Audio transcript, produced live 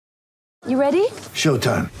You ready?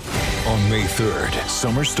 Showtime. On May 3rd,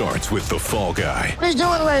 summer starts with The Fall Guy. Let's do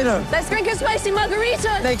it later. Let's drink a spicy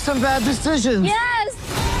margarita. Make some bad decisions.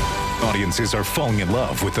 Yes! Audiences are falling in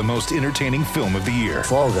love with the most entertaining film of the year.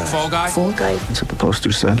 Fall Guy. Fall Guy? Fall guy. That's what the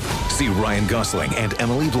poster said. See Ryan Gosling and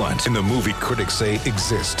Emily Blunt in the movie critics say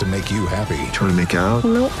exists to make you happy. Trying to make it out?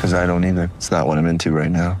 Nope. Because I don't either. It's not what I'm into right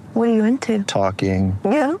now. What are you into? Talking.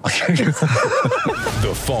 Yeah.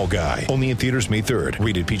 The Fall Guy. Only in theaters May 3rd.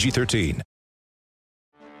 Rated PG-13.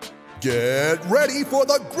 Get ready for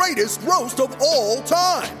the greatest roast of all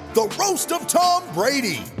time. The Roast of Tom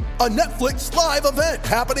Brady. A Netflix live event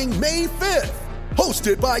happening May 5th.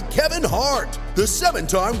 Hosted by Kevin Hart. The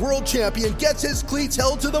 7-time world champion gets his cleats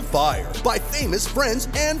held to the fire by famous friends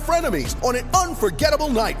and frenemies on an unforgettable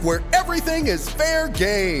night where everything is fair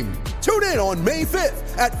game. Tune in on May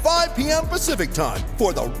 5th at 5 p.m. Pacific time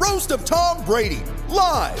for the Roast of Tom Brady.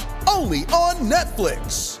 Live only on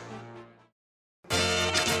Netflix.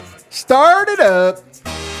 Start it up.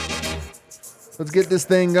 Let's get this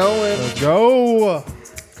thing going. Let's go.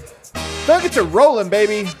 Nuggets are rolling,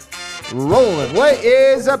 baby. Rolling. What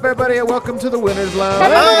is up, everybody? And welcome to the Winners Lounge.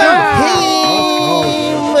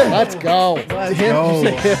 Let's go.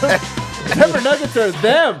 Denver Nuggets are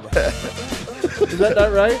them. Is that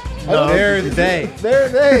not right? No, they're they. They're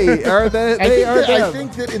they. Are they? They are them. I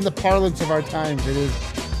think that in the parlance of our times, it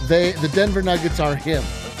is they. The Denver Nuggets are him.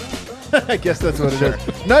 I guess that's what it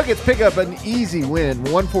is. Nuggets pick up an easy win,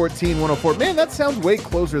 114-104. Man, that sounds way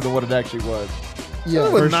closer than what it actually was. Yeah,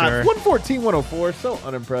 it was for not. sure. 114-104, so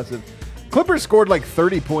unimpressive. Clippers scored like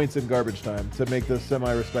 30 points in garbage time to make this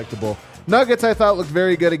semi-respectable. Nuggets, I thought, looked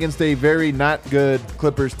very good against a very not good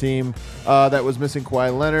Clippers team that was missing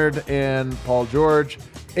Kawhi Leonard and Paul George.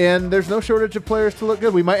 And there's no shortage of players to look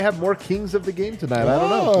good. We might have more kings of the game tonight. I don't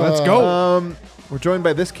know. Let's go. We're joined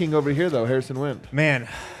by this king over here, though, Harrison Wind. Man,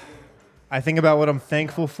 I think about what I'm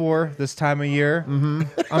thankful for this time of year. Mm-hmm.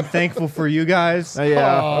 I'm thankful for you guys. Yeah, okay.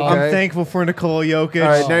 I'm thankful for Nikola Jokic. All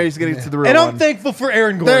right, now he's getting to the real and one. I'm thankful for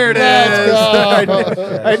Aaron Gordon. There it is.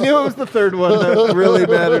 I knew it was the third one that really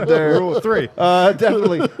mattered there. Rule 3.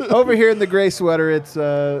 Definitely. Over here in the gray sweater, it's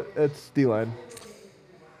D-line.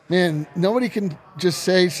 Man, nobody can just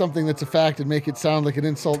say something that's a fact and make it sound like an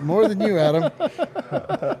insult more than you, Adam.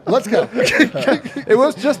 Let's go. It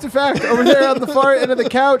was just a fact. Over there on the far end of the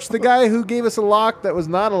couch, the guy who gave us a lock that was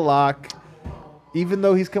not a lock, even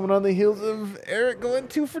though he's coming on the heels of Eric going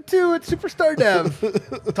 2 for 2 at Superstar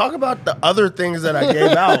Dev. Talk about the other things that I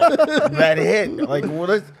gave out that hit. Like,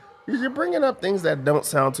 you're bringing up things that don't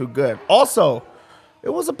sound too good. Also, it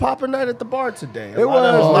was a poppin' night at the bar today. A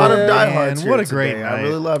lot of diehards. What a here great today. night. I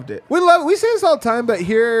really loved it. We say this all the time, but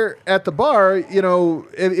here at the bar, you know,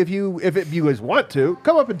 if you guys want to,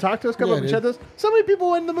 come up and talk to us, come up and chat with us. So many people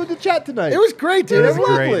were in the mood to chat tonight. It was great, dude. It was a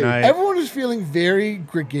great lovely. night. Everyone was feeling very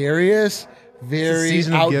gregarious, very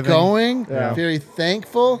season of giving. outgoing, Yeah. very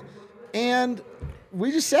thankful, and we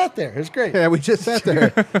just sat there. It was great. Yeah, we just sat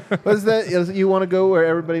there. Was that you want to go where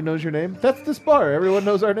everybody knows your name? That's this bar. Everyone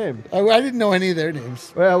knows our name. I didn't know any of their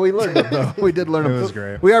names. Well, we learned them, though. We did learn them. It was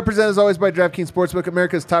great. We are presented, as always, by DraftKings Sportsbook,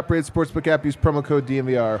 America's top-rated sportsbook app. Use promo code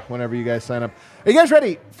DMVR whenever you guys sign up. Are you guys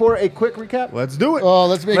ready for a quick recap? Let's do it. Oh,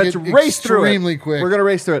 let's make Let's it race through it. extremely quick. We're going to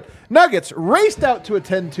race through it. Nuggets raced out to a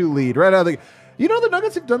 10-2 lead right out of the... You know, the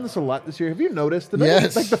Nuggets have done this a lot this year. Have you noticed? The Nuggets,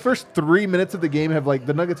 Yes. like the first 3 minutes of the game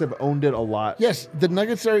the Nuggets have owned it a lot. Yes, the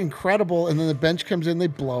Nuggets are incredible, and then the bench comes in, they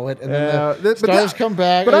blow it, and Yeah, then the stars come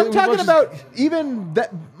back. But and I'm talking about even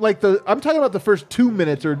that, I'm talking about the first 2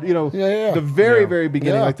 minutes, or the very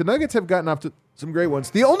beginning. Yeah. Like the Nuggets have gotten off to some great ones.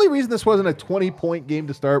 The only reason this wasn't a 20-point game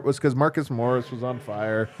to start was because Marcus Morris was on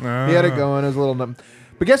fire. He had it going. It was a little numb.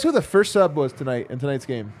 But guess who the first sub was tonight in tonight's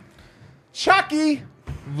game? Chucky.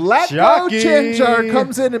 Vlatko Čančar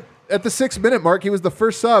comes in at the 6-minute mark. He was the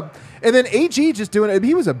first sub. And then AG just doing it.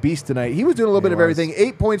 He was a beast tonight. He was doing a little bit of everything.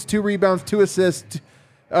 8 points, 2 rebounds, 2 assists,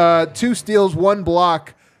 2 steals, 1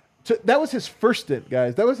 block. That was his first stint,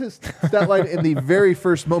 guys. That was his stat line in the very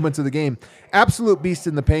first moments of the game. Absolute beast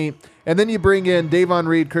in the paint. And then you bring in Davon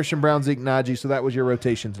Reed, Christian Brown, Zeke Naji. So that was your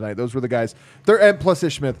rotation tonight. Those were the guys. And plus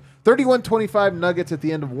Ish Smith. 31-25 Nuggets at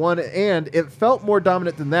the end of one. And it felt more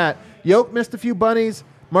dominant than that. Yoke missed a few bunnies.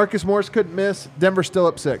 Marcus Morris couldn't miss. Denver still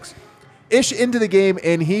up 6. Ish into the game,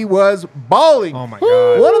 and he was balling. Oh, my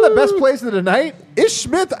God. One of the best plays of the night. Ish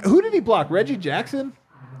Smith, who did he block? Reggie Jackson?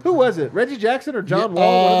 Who was it? Reggie Jackson or John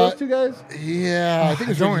Wall? One of those two guys? Yeah, I think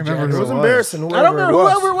it's don't Reggie remember Jackson. It was embarrassing. I don't remember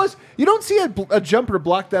whoever it was. You don't see a jumper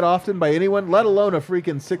blocked that often by anyone, let alone a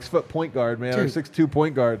freaking 6-foot point guard, man, or 6'2"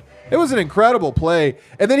 point guard. It was an incredible play.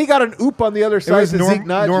 And then he got an oop on the other side was to Zeke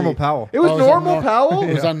Naji. normal Powell. It was normal Powell?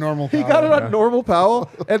 It was on normal Powell. He got it on normal Powell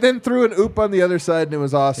and then threw an oop on the other side, and it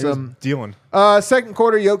was awesome. Dealing. Second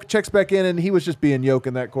quarter, Jokic checks back in, and he was just being Jokic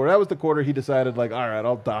in that quarter. That was the quarter he decided, like, all right,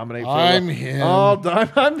 I'll dominate. I'm him.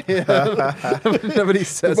 I'm him. Nobody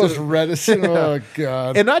says The most it. reticent. Oh,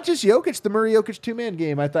 God. And not just Jokic, the Murray-Jokic two-man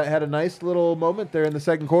game, I thought had a nice little moment there in the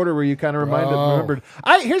second quarter where you kind of remembered.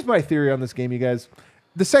 Here's my theory on this game, you guys.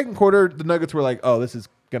 The second quarter, the Nuggets were like, oh, this is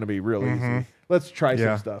going to be real easy. Let's try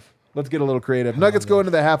some stuff. Let's get a little creative. Nuggets go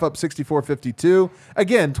into the half up 64-52.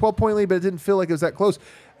 Again, 12-point lead, but it didn't feel like it was that close.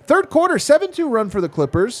 Third quarter, 7-2 run for the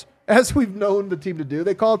Clippers, as we've known the team to do.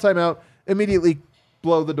 They call a timeout, immediately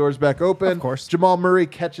blow the doors back open. Of course. Jamal Murray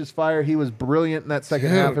catches fire. He was brilliant in that second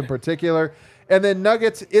half in particular. And then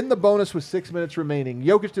Nuggets in the bonus with 6 minutes remaining.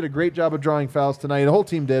 Jokic did a great job of drawing fouls tonight. The whole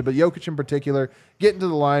team did, but Jokic in particular getting to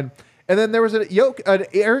the line. And then there was an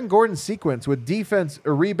Aaron Gordon sequence with defense,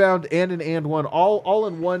 a rebound, and an and one, all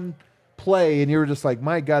in one play. And you were just like,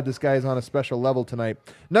 my God, this guy is on a special level tonight.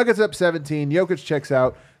 Nuggets up 17. Jokic checks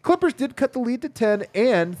out. Clippers did cut the lead to 10,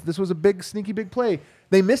 and this was a big, sneaky, big play.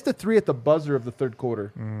 They missed a 3 at the buzzer of the third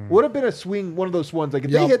quarter. Would have been a swing, one of those ones. Like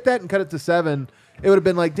if they hit that and cut it to 7, it would have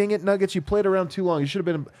been like, dang it, Nuggets, you played around too long. You should have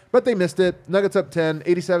been, but they missed it. Nuggets up 10,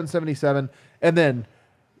 87-77, and then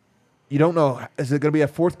you don't know, is it going to be a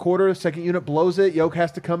fourth quarter? Second unit blows it. Jokic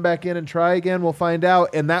has to come back in and try again. We'll find out.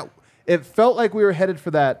 And that it felt like we were headed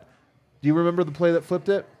for that. Do you remember the play that flipped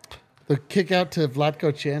it? The kick out to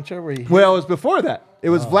Vlatko Čančar where he Well, it was before that. It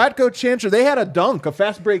was Vlatko Čančar. They had a dunk, a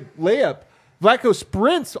fast break layup. Vlatko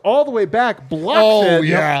sprints all the way back, blocks it.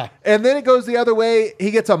 Yeah. And then it goes the other way.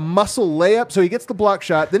 He gets a muscle layup. So he gets the block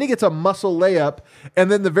shot. Then he gets a muscle layup.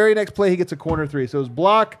 And then the very next play, he gets a corner 3. So it was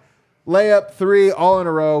block, layup, 3, all in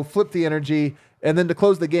a row, flip the energy. And then to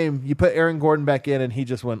close the game, you put Aaron Gordon back in, and he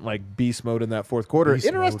just went like beast mode in that fourth quarter.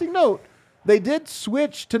 Interesting note, they did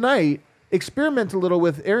switch tonight, experiment a little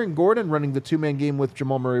with Aaron Gordon running the two-man game with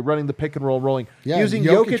Jamal Murray, running the pick and roll, rolling, using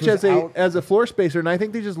Jokic as a floor spacer. And I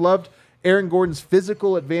think they just loved Aaron Gordon's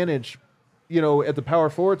physical advantage, at the power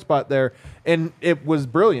forward spot there. And it was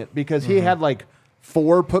brilliant because he had like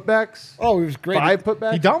 4 putbacks. Oh, he was great. 5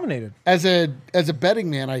 putbacks. He dominated. As a betting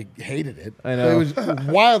man, I hated it. I know. It was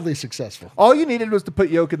wildly successful. All you needed was to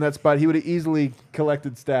put Jokic in that spot. He would have easily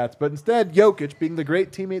collected stats. But instead, Jokic, being the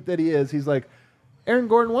great teammate that he is, he's like, Aaron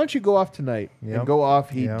Gordon, why don't you go off tonight? And go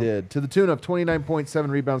off he did. To the tune of 29 points,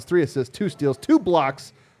 7 rebounds, 3 assists, 2 steals, 2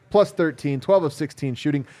 blocks, plus 13, 12 of 16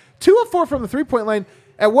 shooting, 2 of 4 from the three-point line.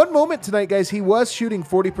 At one moment tonight, guys, he was shooting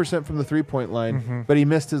 40% from the three-point line, but he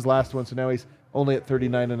missed his last one, so now he's only at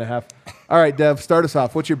 39.5. All right, Dev, start us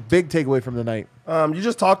off. What's your big takeaway from the night? You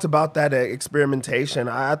just talked about that experimentation.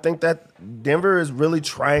 I think that Denver is really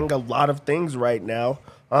trying a lot of things right now,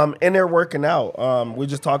 and they're working out. We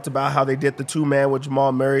just talked about how they did the two-man with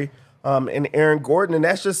Jamal Murray and Aaron Gordon, and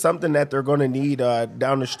that's just something that they're going to need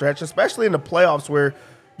down the stretch, especially in the playoffs where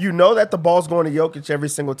you know that the ball's going to Jokic every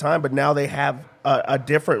single time, but now they have a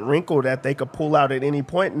different wrinkle that they could pull out at any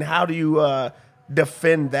point. And how do you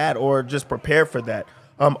defend that or just prepare for that?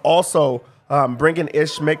 Also, bringing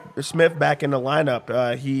Ish Smith back in the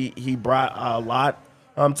lineup, he brought a lot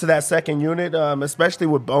to that second unit, especially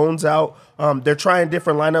with Bones out. They're trying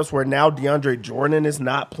different lineups where now DeAndre Jordan is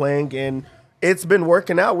not playing, and it's been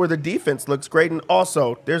working out where the defense looks great. And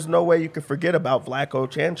also, there's no way you can forget about Vlatko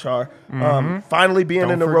Čančar finally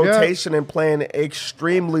being in the rotation and playing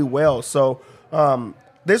extremely well. So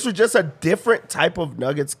this was just a different type of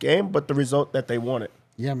Nuggets game, but the result that they wanted.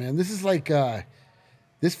 Yeah, man. This is like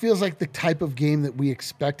this feels like the type of game that we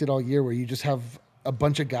expected all year, where you just have a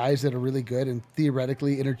bunch of guys that are really good and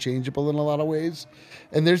theoretically interchangeable in a lot of ways.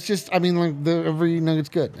 And there's just, every Nugget's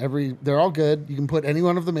good. They're all good. You can put any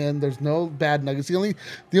one of them in. There's no bad Nuggets. The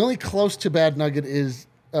only close to bad Nugget is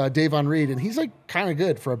Davon Reed, and he's like kind of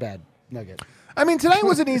good for a bad Nugget. Tonight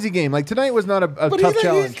was an easy game. Like tonight was not a tough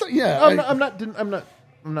challenge.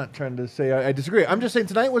 I'm not trying to say I disagree. I'm just saying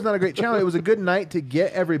tonight was not a great challenge. It was a good night to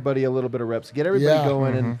get everybody a little bit of reps, get everybody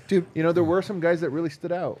going. And dude, there were some guys that really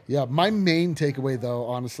stood out. Yeah, my main takeaway though,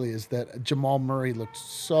 honestly, is that Jamal Murray looked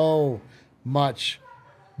so much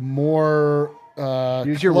more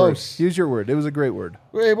Use your word. Use your word. It was a great word.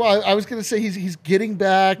 Well, I was going to say he's getting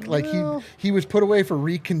back. Like he was put away for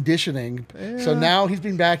reconditioning. Yeah. So now he's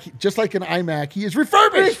been back, just like an iMac. He is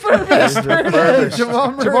refurbished.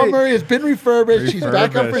 Jamal Murray has been refurbished. He's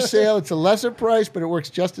back up for sale. It's a lesser price, but it works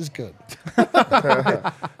just as good.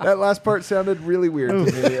 That last part sounded really weird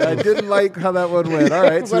to me. I didn't like how that one went. All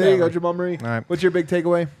right, so there you go, Jamal Murray. All right. What's your big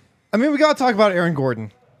takeaway? I mean, we got to talk about Aaron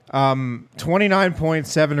Gordon. 29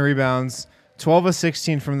 points, 7 rebounds, 12 of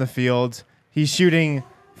 16 from the field. He's shooting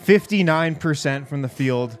 59% from the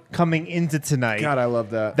field coming into tonight. God, I love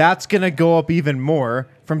that. That's going to go up even more.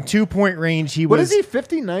 From 2-point range, What is he,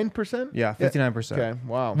 59%? Yeah, 59%. Okay,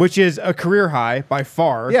 wow. Which is a career high by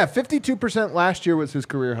far. Yeah, 52% last year was his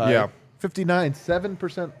career high. Yeah. 59,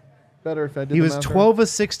 7% better if I did He the was math 12 of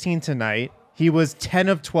 16 tonight. He was 10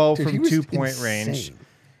 of 12 Dude, he from was 2-point insane. range.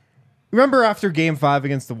 Remember after Game 5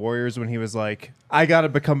 against the Warriors when he was like, I got to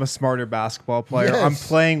become a smarter basketball player. Yes. I'm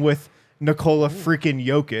playing with Nikola freaking I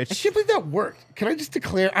Jokic. can't believe that worked. Can I just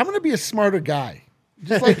declare I'm going to be a smarter guy?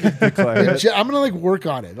 Just like I'm going to like work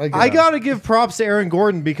on it. Like I got to give props to Aaron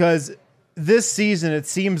Gordon because this season it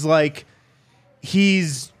seems like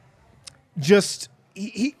he's just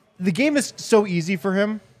the game is so easy for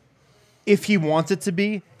him if he wants it to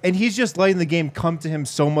be, and he's just letting the game come to him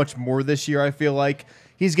so much more this year. I feel like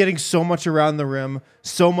he's getting so much around the rim,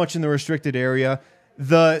 so much in the restricted area.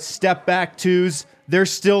 The step back twos, they're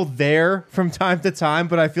still there from time to time,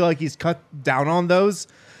 but I feel like he's cut down on those.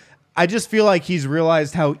 I just feel like he's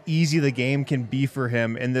realized how easy the game can be for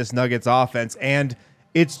him in this Nuggets offense, and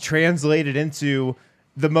it's translated into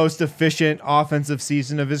the most efficient offensive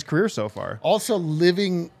season of his career so far. also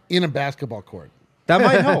living in a basketball court. That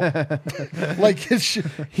might help. Like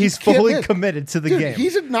He's can't fully miss. committed to the Dude, game.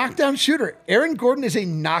 He's a knockdown shooter. Aaron Gordon is a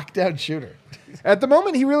knockdown shooter. At the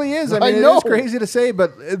moment, he really is. I I mean, know. it's crazy to say,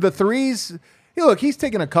 but the threes, he's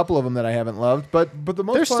taken a couple of them that I haven't loved, but the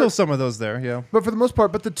most There's part, still some of those there, yeah. But for the most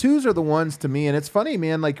part, but the twos are the ones to me, and it's funny,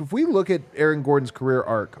 man. Like if we look at Aaron Gordon's career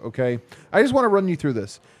arc, okay, I just want to run you through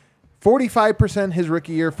this. 45% his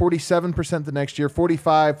rookie year, 47% the next year,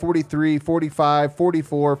 45, 43, 45,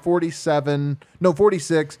 44, 47, no,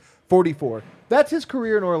 46, 44. That's his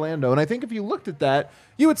career in Orlando. And I think if you looked at that,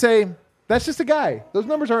 you would say, that's just a guy. Those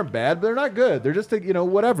numbers aren't bad, but they're not good. They're just,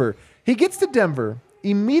 whatever. He gets to Denver,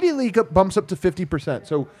 immediately bumps up to 50%.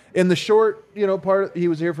 So in the short, part, he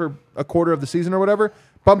was here for a quarter of the season or whatever,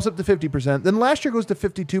 bumps up to 50%. Then last year goes to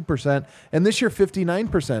 52%, and this year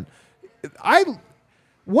 59%.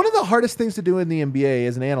 One of the hardest things to do in the NBA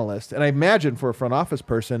as an analyst, and I imagine for a front office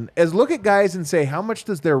person, is look at guys and say, how much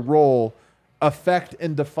does their role affect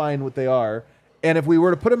and define what they are? And if we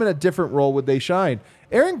were to put them in a different role, would they shine?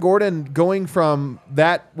 Aaron Gordon going from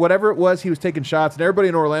that, whatever it was, he was taking shots, and everybody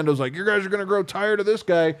in Orlando's like, you guys are going to grow tired of this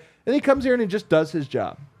guy. And he comes here and he just does his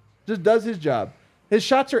job. Just does his job. His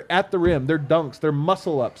shots are at the rim. They're dunks. They're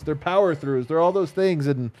muscle-ups. They're power-throughs. They're all those things.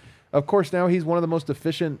 And, of course, now he's one of the most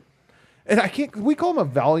efficient. And we call him a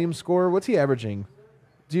volume scorer. What's he averaging?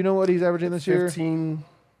 Do you know what he's averaging this year?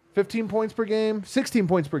 15 points per game? 16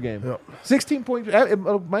 points per game. Yep. 16 points. It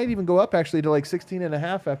might even go up, actually, to like 16 and a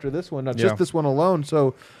half after this one, not just this one alone.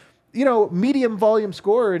 So, medium volume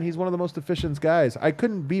scorer, and he's one of the most efficient guys. I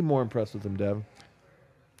couldn't be more impressed with him, Dev.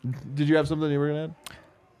 Did you have something you were going to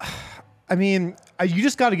add? I mean, you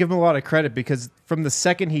just got to give him a lot of credit because from the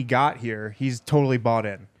second he got here, he's totally bought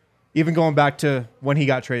in. Even going back to when he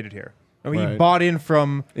got traded here. I mean, he bought in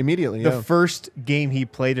from immediately the first game he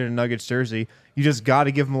played in a Nuggets jersey. You just got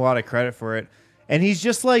to give him a lot of credit for it. And he's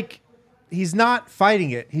just like, he's not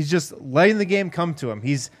fighting it. He's just letting the game come to him.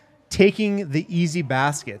 He's taking the easy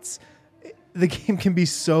baskets. The game can be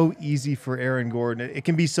so easy for Aaron Gordon. It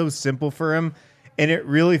can be so simple for him. And it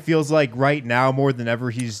really feels like right now, more than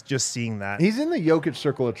ever, he's just seeing that. He's in the Jokic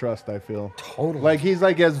circle of trust, I feel. Totally. Like, he's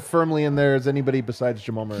like as firmly in there as anybody besides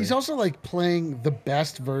Jamal Murray. He's also like playing the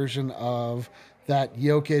best version of that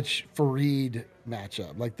Jokic Fareed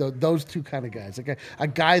matchup. Like those two kind of guys. Like a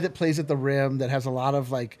guy that plays at the rim that has a lot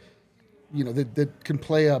of like, that can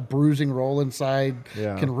play a bruising role inside,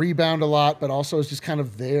 can rebound a lot, but also is just kind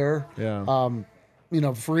of there. Yeah.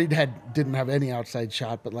 Fareed didn't have any outside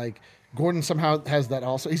shot, but like Gordon somehow has that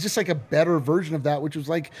also. He's just like a better version of that, which was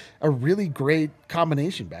like a really great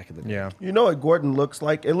combination back in the day. Yeah. You know what Gordon looks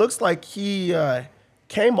like? It looks like he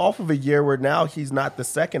came off of a year where now he's not the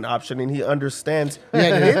second option and he understands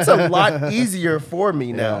it's a lot easier for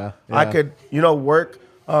me now. Yeah. I could, work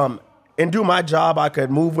and do my job. I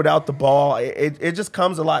could move without the ball. It just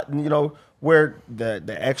comes a lot, where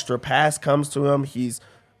the extra pass comes to him. He's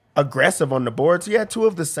aggressive on the boards. He had two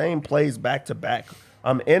of the same plays back to back.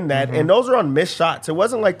 In that, and those are on missed shots. It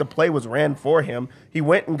wasn't like the play was ran for him. He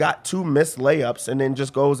went and got two missed layups and then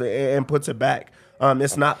just goes and puts it back.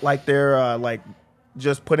 It's not like they're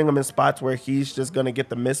just putting him in spots where he's just going to get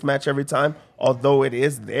the mismatch every time, although it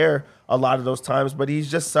is there a lot of those times. But he's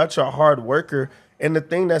just such a hard worker. And the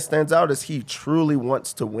thing that stands out is he truly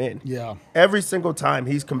wants to win. Yeah. Every single time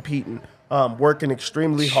he's competing, working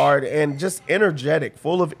extremely hard and just energetic,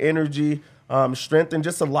 full of energy. strength and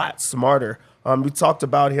just a lot smarter. We talked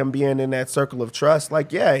about him being in that circle of trust.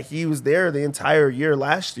 Like, yeah, he was there the entire year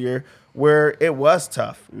last year where it was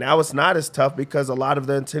tough. Now it's not as tough because a lot of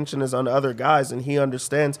the attention is on other guys, and he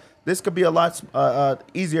understands this could be a lot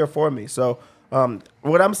easier for me. So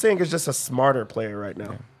what I'm saying is just a smarter player right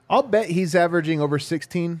now. I'll bet he's averaging over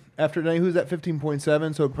 16 after tonight. Who's at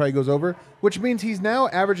 15.7, so it probably goes over, which means he's now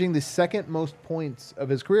averaging the second most points of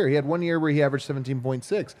his career. He had 1 year where he averaged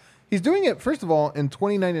 17.6. He's doing it, first of all, in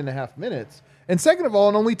 29 and a half minutes, and second of all,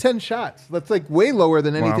 in only 10 shots. That's like way lower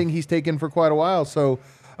than anything he's taken for quite a while. So,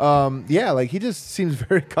 like he just seems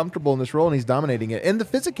very comfortable in this role, and he's dominating it. And the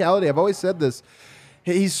physicality, I've always said this,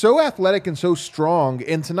 he's so athletic and so strong.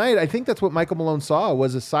 And tonight, I think that's what Michael Malone saw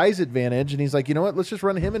was a size advantage. And he's like, you know what? Let's just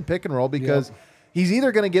run him in pick and roll because he's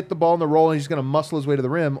either going to get the ball in the roll and he's going to muscle his way to the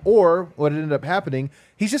rim, or what ended up happening,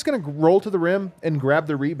 he's just going to roll to the rim and grab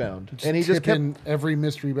the rebound. And he just kept in every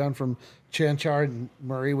missed rebound from Chanchar and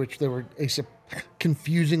Murray, which they were a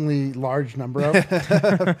confusingly large number of.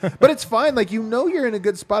 But it's fine. Like, you know you're in a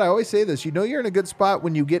good spot. I always say this. You know you're in a good spot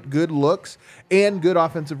when you get good looks and good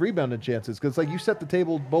offensive rebounding chances because, like, you set the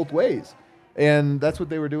table both ways. And that's what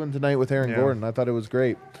they were doing tonight with Aaron Gordon. I thought it was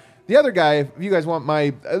great. The other guy, if you guys want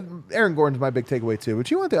my Aaron Gordon's my big takeaway too, but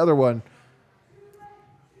you want the other one.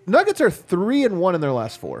 Nuggets are 3-1 in their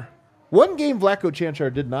last 4. One game Vlatko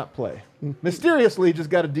Chanchar did not play. Mysteriously just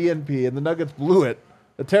got a DNP, and the Nuggets blew it.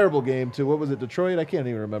 A terrible game to, what was it, Detroit? I can't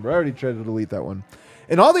even remember. I already tried to delete that one.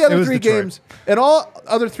 And all the other 3 games,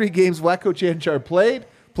 Vlatko Chanchar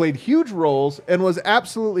played huge roles, and was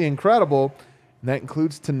absolutely incredible. And that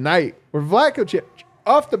includes tonight, where Vlatko Chanchar,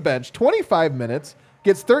 off the bench, 25 minutes,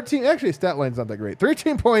 gets 13. Actually, his stat line's not that great.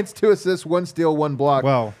 13 points, 2 assists, 1 steal, 1 block.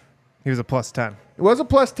 Well, he was a plus 10. It was a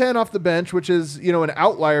plus 10 off the bench, which is, an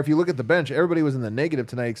outlier. If you look at the bench, everybody was in the negative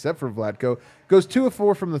tonight except for Vlatko. Goes 2 of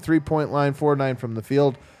 4 from the 3-point line, 4 of 9 from the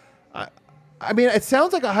field. I mean, it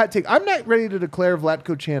sounds like a hot take. I'm not ready to declare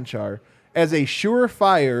Vlatko Chanchar as a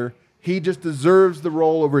surefire. He just deserves the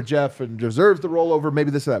role over Jeff and deserves the role over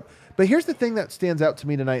maybe this or that. But here's the thing that stands out to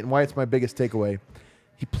me tonight and why it's my biggest takeaway.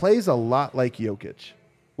 He plays a lot like Jokic.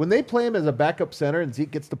 When they play him as a backup center and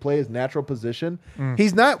Zeke gets to play his natural position,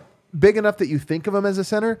 he's not big enough that you think of him as a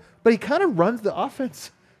center, but he kind of runs the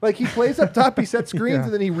offense. Like, he plays up top, he sets screens,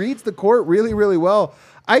 and then he reads the court really, really well.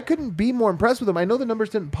 I couldn't be more impressed with him. I know the numbers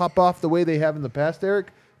didn't pop off the way they have in the past, Eric,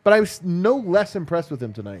 but I was no less impressed with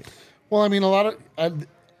him tonight. Well, I mean,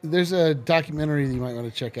 there's a documentary that you might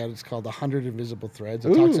want to check out. It's called 100 Invisible Threads.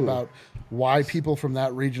 It talks about why people from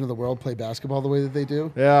that region of the world play basketball the way that they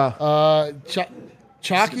do. Yeah.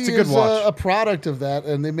 Chalky is a product of that,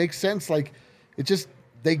 and it makes sense. Like, it just,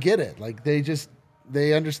 they get it. Like,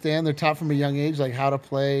 they understand. They're taught from a young age, like, how to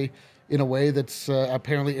play in a way that's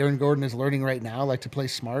apparently Aaron Gordon is learning right now, like to play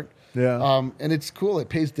smart. Yeah. And it's cool. It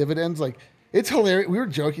pays dividends. Like, it's hilarious. We were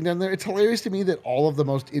joking down there. It's hilarious to me that all of the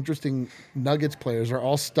most interesting Nuggets players are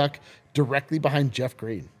all stuck directly behind Jeff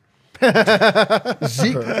Green.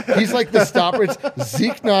 Zeke, he's like the stopper. It's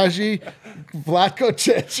Zeke Naji, Vlatko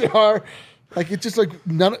Chanchar. Like, it's just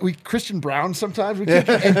like Christian Brown sometimes.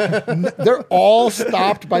 They're all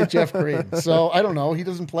stopped by Jeff Green. So I don't know. He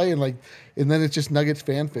doesn't play and then it's just Nuggets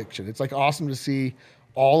fan fiction. It's like awesome to see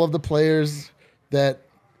all of the players that,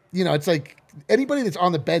 it's like anybody that's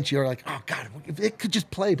on the bench, you're like, oh God, if they could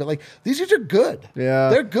just play. But like, these guys are good. Yeah.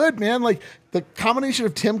 They're good, man. Like, the combination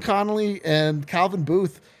of Tim Connolly and Calvin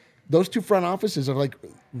Booth, those two front offices are like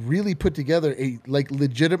really put together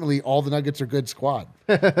legitimately all the Nuggets are good squad.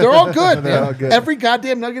 They're all good, man. All good. Every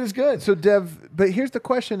goddamn Nugget is good. So Dev, but here's the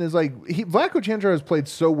question is like, Vlatko Chanchar has played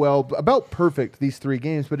so well, about perfect these 3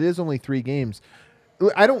 games, but it is only 3 games.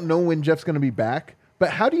 I don't know when Jeff's going to be back, but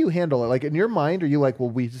how do you handle it? Like, in your mind, are you like, well,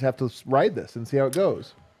 we just have to ride this and see how it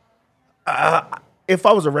goes? If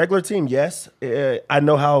I was a regular team, yes. I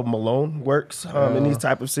know how Malone works in these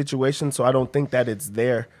type of situations, so I don't think that it's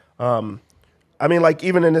there. I mean, like,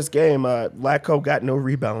 even in this game, Vlatko got no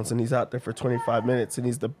rebounds, and he's out there for 25 minutes, and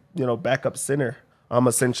he's the backup center,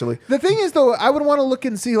 essentially. The thing is, though, I would want to look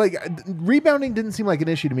and see, like, rebounding didn't seem like an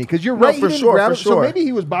issue to me, because you're right, for sure. So maybe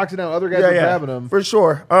he was boxing out, other guys were grabbing him. For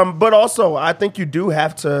sure. But also, I think you do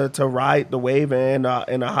have to ride the wave in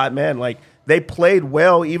a hot man. Like, they played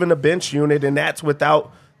well, even the bench unit, and that's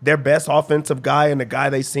without their best offensive guy and the guy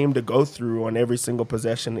they seem to go through on every single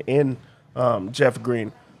possession in Jeff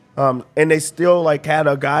Green. And they still had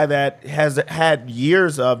a guy that has had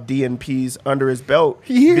years of DNPs under his belt.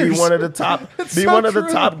 Be one of the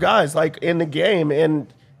top guys in the game,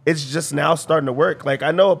 and it's just now starting to work. Like,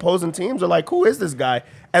 I know opposing teams are like, "Who is this guy?"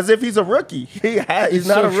 As if he's a rookie. He's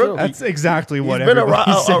not a rookie. That's exactly what he's been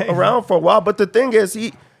around for a while. But the thing is,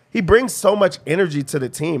 he brings so much energy to the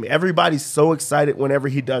team. Everybody's so excited whenever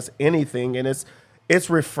he does anything, and it's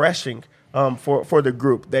refreshing for the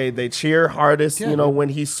group. They cheer hardest, when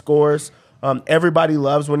he scores. Everybody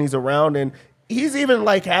loves when he's around, and he's even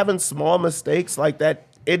like having small mistakes like that.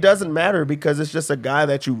 It doesn't matter because it's just a guy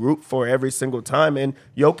that you root for every single time, and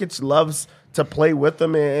Jokic loves to play with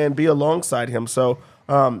him and be alongside him. So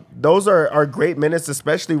those are great minutes,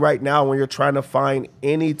 especially right now when you're trying to find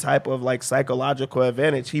any type of like psychological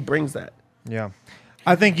advantage. He brings that. Yeah.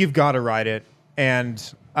 I think you've got to ride it. And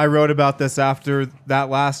I wrote about this after that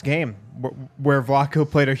last game where Vlatko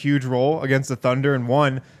played a huge role against the Thunder and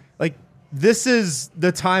won. Like, this is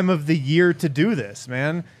the time of the year to do this,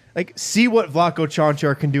 man. Like, see what Vlatko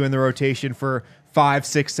Čančar can do in the rotation for 5,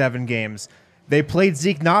 6, 7 games. They played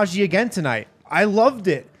Zeke Naji again tonight. I loved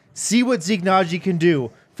it. See what Zeke Naji can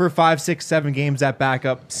do for 5, 6, 7 games at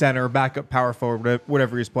backup center, backup power forward,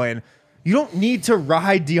 whatever he's playing. You don't need to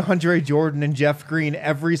ride DeAndre Jordan and Jeff Green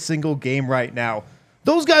every single game right now.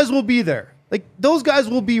 Those guys will be there. Like, those guys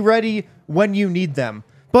will be ready when you need them.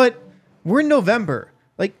 But we're in November.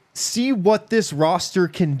 Like, see what this roster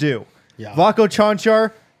can do. Yeah. Vlatko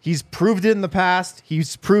Čančar, he's proved it in the past.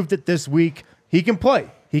 He's proved it this week. He can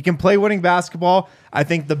play. He can play winning basketball. I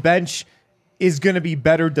think the bench is going to be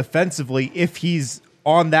better defensively if he's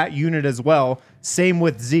on that unit as well. Same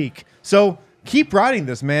with Zeke. So keep riding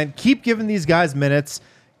this, man. Keep giving these guys minutes.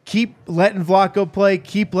 Keep letting Vlatko play.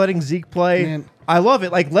 Keep letting Zeke play. Man. I love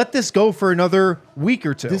it. Like, let this go for another week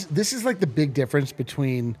or two. This is like the big difference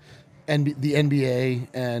between the NBA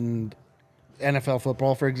and NFL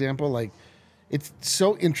football, for example. Like, it's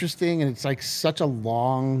so interesting, and it's like such a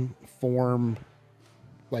long form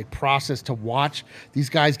like process to watch these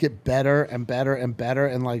guys get better and better and better.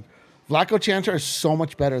 And like Vlatko Čančar is so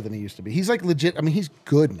much better than he used to be. He's like legit. I mean, he's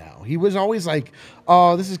good now. He was always like,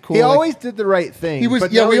 oh, this is cool. He like, always did the right thing. He was,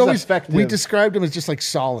 but yeah. now he's effective. We described him as just like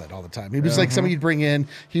solid all the time. He was like somebody you'd bring in.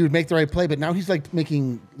 He would make the right play, but now he's like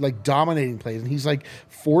making like dominating plays, and he's like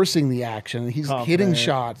forcing the action, and he's hitting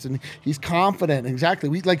shots, and he's confident. Exactly.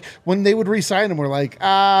 We like when they would re-sign him, we're like,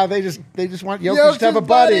 they just want Jokic to have a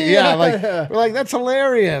buddy. Yeah, like we're like that's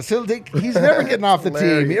hilarious. He's never getting off the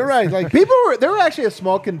team. You're right. Like there were actually a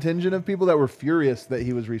small contingent of people that were furious that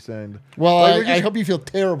he was re-signed. Well, like, I hope you feel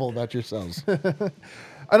terrible about yourselves.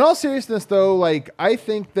 In all seriousness, though, like I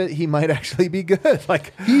think that he might actually be good.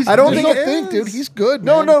 Like I don't think, dude, he's good.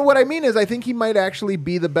 No, man. no. What I mean is, I think he might actually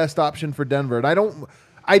be the best option for Denver. And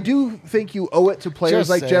I do think you owe it to players Just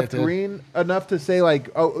like say Jeff it, dude. Green enough to say like,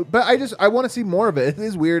 oh, but I want to see more of it. It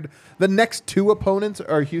is weird. The next two opponents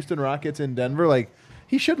are Houston Rockets and Denver. Like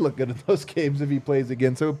he should look good at those games if he plays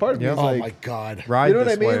again. So part of me is Oh like, my god, Ride you know what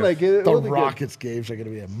I this mean? wave. Like it the will be good. Rockets games are going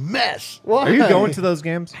to be a mess. Why? Are you going to those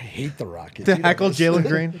games? I hate the Rockets. To You know heckle this. Jalen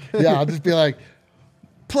Green? Yeah, I'll just be like,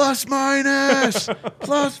 plus minus,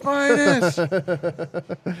 plus minus.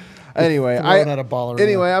 Anyway, Throwing out a baller in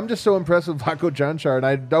anyway, I'm just so impressed with Vlatko Čančar, and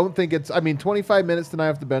I don't think it's. I mean, 25 minutes tonight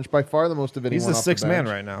off the bench, by far the most of anyone. He's the off sixth man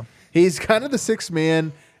bench. right now. He's kind of the sixth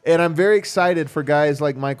man, and I'm very excited for guys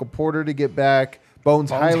like Michael Porter to get back,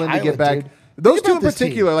 Bones Highland to get back. dude. Those Think two about in this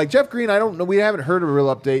particular, team. like Jeff Green, I don't know. We haven't heard a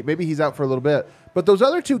real update. Maybe he's out for a little bit. But those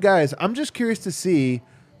other two guys, I'm just curious to see,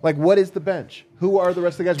 like, what is the bench? Who are the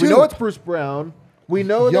rest of the guys? We Dude. know it's Bruce Brown. We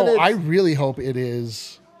know that Yo, it's... I really hope it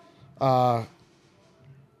is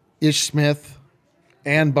Ish Smith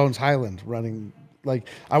and Bones Highland running. Like,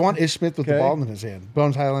 I want Ish Smith with the Okay. ball in his hand.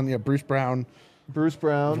 Bones Highland, yeah, Bruce Brown, Bruce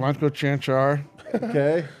Brown. Vlatko Čančar,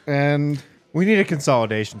 Okay. and We need a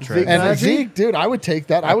consolidation trade. Zeke- and Naji? Zeke, dude, I would take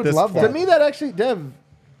that. I would this love point. To that. me, that actually, Dev,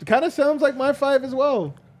 kind of sounds like my five as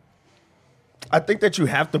well. I think that you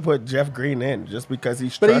have to put Jeff Green in just because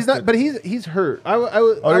he's But he's trusted. not. But he's hurt.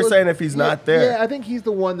 you're saying if he's not there? Yeah, I think he's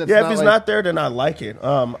the one that's. Yeah, not if he's like, not there, then I like it.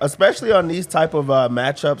 Especially on these type of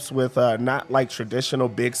matchups with not like traditional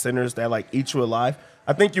big centers that like eat you alive.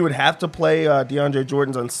 I think you would have to play DeAndre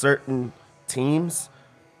Jordan's on certain teams,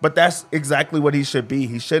 but that's exactly what he should be.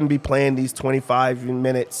 He shouldn't be playing these 25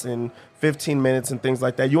 minutes and 15 minutes and things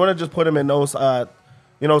like that. You want to just put him in those,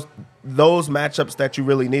 those matchups that you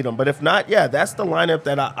really need him. But if not, yeah, that's the lineup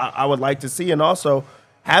that I would like to see. And also,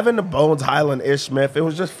 having the Bones Highland Ish Smith, it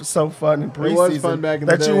was just so fun in preseason. was fun back in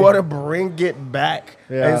the that you day. want to bring it back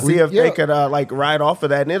Yeah. and see if they could like ride off of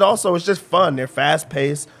that. And it also is just fun. They're fast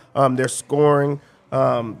paced. They're scoring.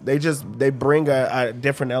 They bring a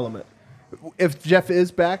different element. If Jeff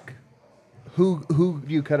is back, who do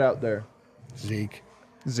you cut out there? Zeke.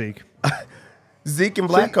 Zeke. Zeke and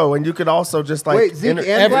Vlatko, and you could also just like Wait, Zeke and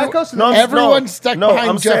Vlatko? So No, everyone's stuck behind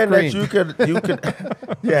I'm Jeff saying Green. that you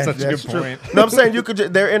could. Yeah, Such a that's good true. point. No, I'm saying you could.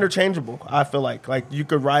 They're interchangeable. I feel like you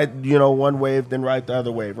could ride one wave, then ride the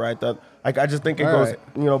other wave, right? I just think it All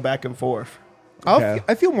goes back and forth.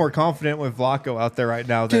 I feel more confident with Vlatko out there right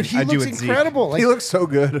now than Dude, he I do looks with Zeke. incredible. Like, He looks so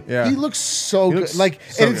good. Yeah. He looks so looks good. Like,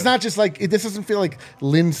 so and it's good. not just like this doesn't feel like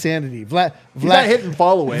Linsanity. Vlad not hitting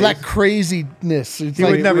followaways. Vlad craziness. It's He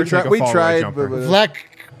like would never we take tri- a we follow tried, jumper. but-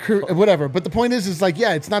 Vlad, whatever. But the point is like,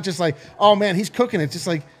 yeah, it's not just like, oh man, he's cooking. It's just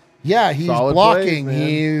like, yeah, he's Solid blocking.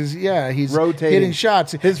 plays, man. He's Rotating. hitting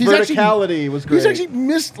shots. His He's verticality was He's great. actually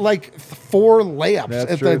missed like 4 layups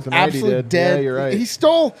That's at true. the Tonight he absolute did. dead. Yeah, you're right. He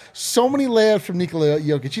stole so many layups from Nikola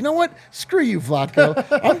Jokic. You know what? Screw you, Vlatko.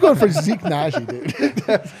 I'm going for Zeke Naji,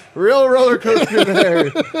 dude. Real roller coaster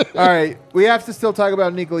there. All right. We have to still talk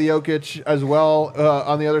about Nikola Jokic as well.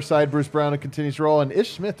 On the other side, Bruce Brown continues to roll. And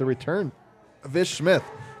Ish Smith, the return of Ish Smith.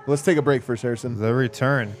 Let's take a break first, Harrison. The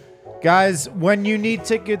return. Guys, when you need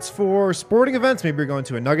tickets for sporting events, maybe you're going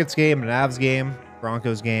to a Nuggets game, an Avs game,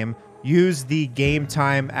 Broncos game, use the Game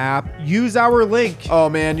Time app. Use our link. Oh,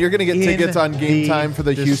 man. You're going to get In tickets on Game the Time for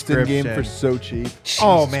the Houston game description. for so cheap.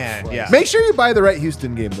 Oh, man. Yeah. Make sure you buy the right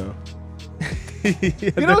Houston game, though.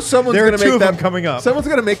 You know someone's there are going to two make of that them coming up. Someone's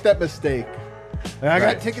going to make that mistake. I got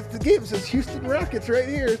Right. tickets to the game. It says Houston Rockets right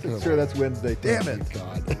here. Sure, that's Wednesday. Damn it.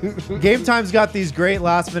 God. Game Time's got these great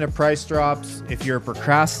last minute price drops. If you're a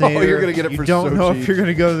procrastinator, Oh, you're gonna get it you for don't so know cheap. if you're going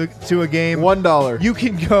to go to a game. $1. You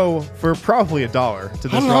can go for probably $1 to I this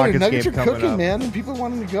don't know. The Rockets Nuggets game are coming cooking, up. man, and people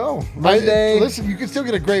want them to go. Monday. Listen, you can still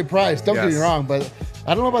get a great price. Don't get me Yes. wrong, but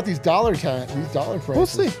I don't know about these dollar prices. We'll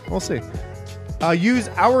see. We'll see. Use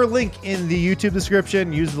our link in the YouTube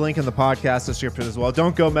description. Use the link in the podcast description as well.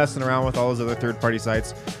 Don't go messing around with all those other third-party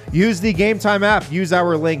sites. Use the Game Time app. Use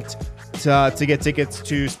our link to get tickets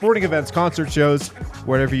to sporting events, concert shows,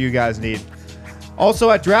 whatever you guys need. Also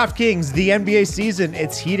at DraftKings, the NBA season,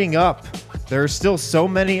 it's heating up. There are still so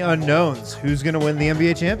many unknowns. Who's going to win the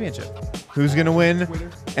NBA championship? Who's going to win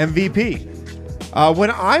MVP?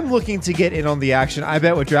 When I'm looking to get in on the action, I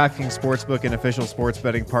bet with DraftKings Sportsbook, an official sports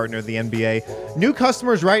betting partner of the NBA. New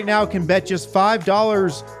customers right now can bet just $5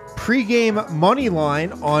 pregame money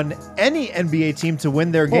line on any NBA team to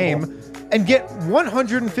win their game and get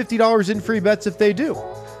 $150 in free bets if they do.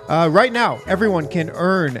 Right now, everyone can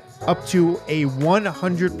earn up to a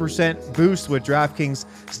 100% boost with DraftKings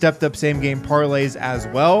stepped-up same-game parlays as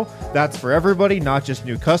well. That's for everybody, not just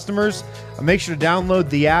new customers. Make sure to download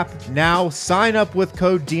the app now. Sign up with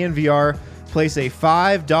code DNVR. Place a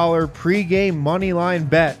 $5 pregame moneyline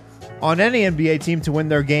bet on any NBA team to win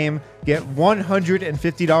their game. Get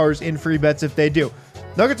 $150 in free bets if they do.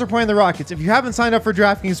 Nuggets are playing the Rockets. If you haven't signed up for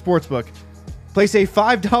DraftKings Sportsbook, place a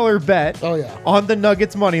 $5 bet on the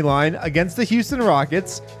Nuggets money line against the Houston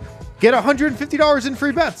Rockets. Get $150 in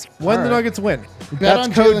free bets when the Nuggets win. Bet That's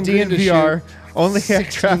on code Jalen Green to DNVR. shoot Only at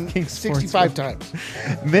 16 DraftKings 65 Sportsbook. times.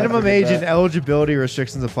 Minimum That's a age good and bet. eligibility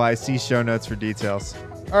restrictions apply. See show notes for details.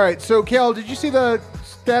 All right, so Kale, did you see the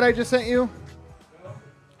stat I just sent you?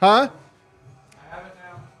 Huh? I have it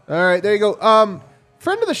now. All right, there you go.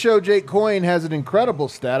 Friend of the show, Jake Coyne, has an incredible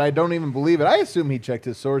stat. I don't even believe it. I assume he checked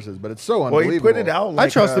his sources, but it's so Well, unbelievable. he put it out.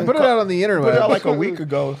 Like, trust him. Put it out on the internet. Put it out like a week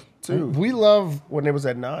ago too. We love, when it was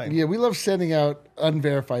at 9. yeah, we love sending out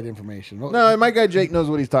unverified information. No, my guy Jake knows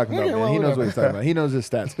what he's talking about, Yeah, man. well, He knows what whatever. he's talking about. He knows his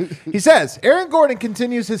stats. He says, Aaron Gordon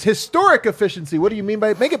continues his historic efficiency. What do you mean by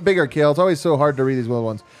it? Make it bigger, Kale. It's always so hard to read these little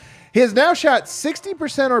ones. He has now shot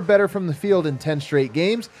 60% or better from the field in 10 straight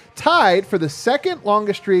games, tied for the second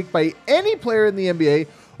longest streak by any player in the NBA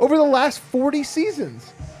over the last 40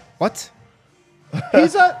 seasons. What?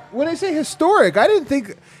 He's when I say historic, I didn't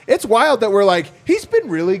think it's wild that we're like, he's been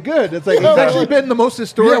really good. It's like Yeah, he's we're actually like- been the most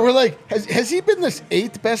historic. Yeah, we're like, has he been this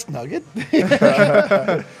 8th best Nugget?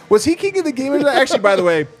 Was he king of the game? Actually, by the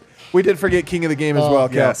way, we did forget king of the game as well,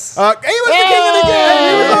 Cal. yes. He was the king of the game.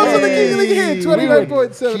 He was also the king of the game. Hey,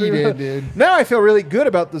 29.7. we were dude. Now I feel really good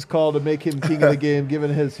about this call to make him king of the game,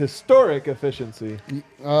 given his historic efficiency.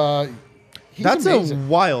 He's That's amazing. a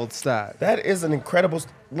wild stat. That is an incredible.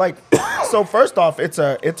 Like, so first off, it's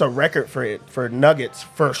a record for Nuggets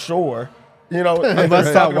for sure. You know, Unless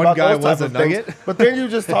that talking one about guy those was type a of things. Nugget. But then you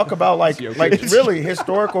just talk about like really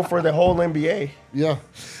historical for the whole NBA. Yeah.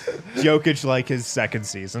 Jokic like his second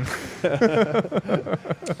season.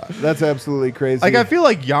 That's absolutely crazy. Like I feel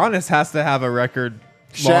like Giannis has to have a record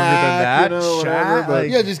longer than that. you know, whatever, Shaq, but-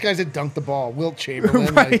 like- Yeah, these guys that dunk the ball. Wilt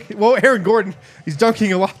Chamberlain. right. Like, Well, Aaron Gordon, he's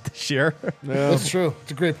dunking a lot this year. that's true.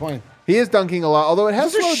 It's a great point. He is dunking a lot, although it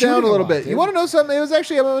has They're slowed shooting down a a little lot, bit. dude. You want to know something? It was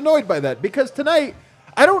actually, I'm annoyed by that because tonight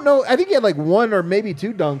I don't know. I think he had like one or maybe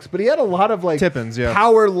two dunks, but he had a lot of like Tip-ins, yeah.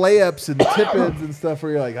 power layups and tip-ins and stuff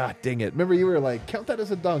where you're like, ah, dang it. Remember you were like, count that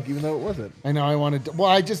as a dunk, even though it wasn't. I know I wanted to. Well,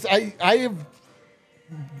 I have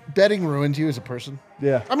betting ruins you as a person.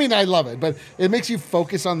 Yeah. I mean, I love it, but it makes you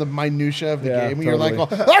focus on the minutia of the Yeah, game. And you're like,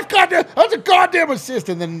 totally. well, that's a goddamn assist.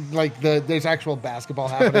 And then like there's actual basketball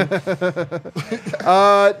happening.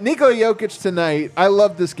 Nikola Jokic tonight, I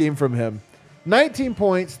love this game from him. 19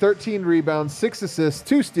 points, 13 rebounds, 6 assists,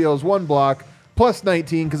 2 steals, 1 block, plus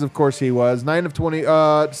 19 because of course he was.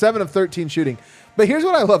 7 of 13 shooting. But here's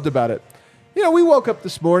what I loved about it. You know, we woke up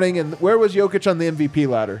this morning and where was Jokic on the MVP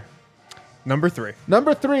ladder? Number 3.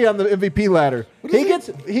 Number 3 on the MVP ladder. He gets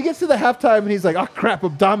to the halftime and he's like, oh crap,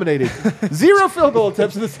 I'm dominated. 0 field goal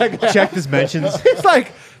attempts in the second half. Checked his mentions. He's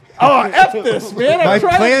like, oh, F this, man. My I'm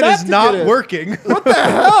trying plan is to not get it. working. What the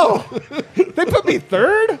hell? They put me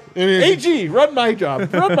third? AG, run my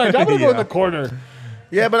job. Run my job. I'm going to go in the corner.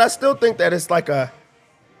 Yeah, but I still think that it's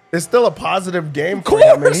still a positive game for Of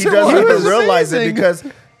him, and course he it doesn't was. even realize it Amazing. because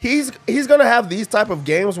he's gonna have these type of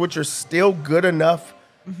games which are still good enough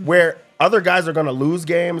where other guys are gonna lose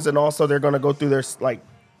games and also they're gonna go through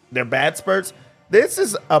their bad spurts. This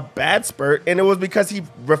is a bad spurt, and it was because he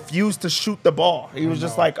refused to shoot the ball. He was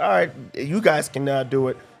just like, all right, you guys can do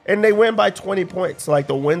it. And they win by 20 points. Like,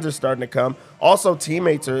 the wins are starting to come. Also,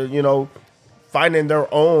 teammates are, finding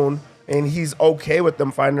their own, and he's okay with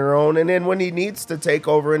them finding their own. And then when he needs to take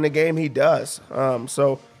over in the game, he does.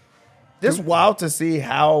 So just wild to see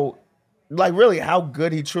how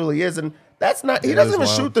good he truly is. And that's not, he doesn't even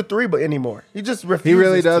shoot the three anymore. He just refuses He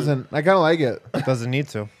really to. doesn't. I kind of like it. Doesn't need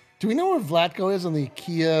to. Do we know where Vlatko is on the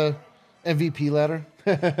Kia MVP ladder?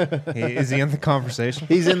 Is he in the conversation?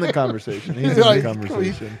 He's in the conversation. He's in the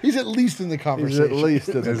conversation. He's at least in the He's conversation. at least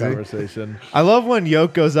in the Is he? conversation. I love when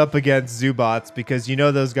Yoke goes up against Zubats because you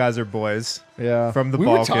know those guys are boys. Yeah. From the We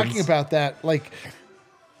Balkans. were talking about that. Like,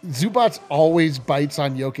 Zubats always bites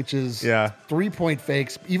on Jokic's 3-point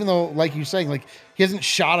fakes, even though, like you're saying, like he hasn't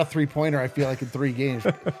shot a 3-pointer, I feel like, in 3 games.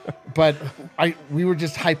 But we were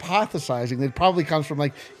just hypothesizing that it probably comes from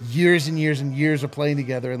like years and years and years of playing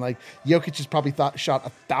together. And like Jokic has probably shot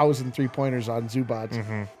 1,000 3-pointers on Zubats.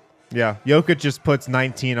 Mm-hmm. Yeah. Jokic just puts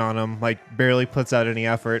 19 on him, like barely puts out any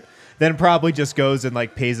effort. Then probably just goes and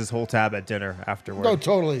like pays his whole tab at dinner afterward. Oh,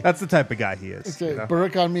 totally. That's the type of guy he is. It's a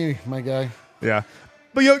Baruch on me, my guy. Yeah.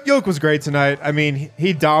 But Yoke was great tonight. I mean,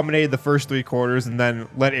 he dominated the first 3 quarters and then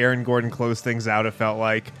let Aaron Gordon close things out. It felt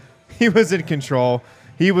like he was in control.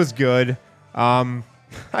 He was good. I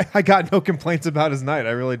got no complaints about his night. I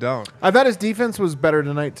really don't. I thought his defense was better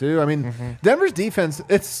tonight, too. I mean, Denver's defense,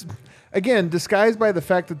 it's, again, disguised by the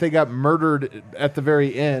fact that they got murdered at the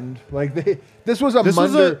very end. Like, this was a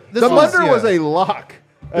Munder. The Munder was a lock.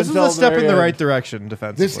 This was a step in the right direction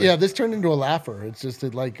defensively. This turned into a laugher. It's just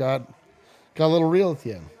it like got a little real at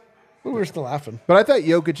the end. But we were still laughing. But I thought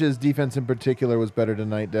Jokic's defense in particular was better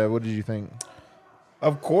tonight, Dev. What did you think?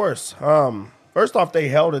 Of course. First off, they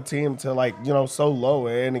held a team to so low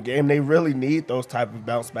in the game. They really need those type of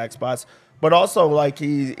bounce back spots. But also, like,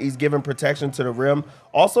 he's giving protection to the rim.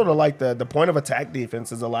 Also, the point of attack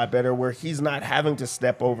defense is a lot better, where he's not having to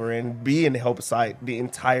step over and be in the help side the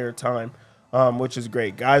entire time, which is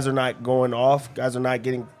great. Guys are not going off. Guys are not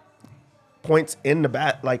getting points in the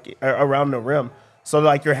bat, like around the rim. So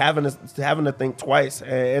like you're having to think twice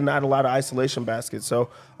and not a lot of isolation baskets. So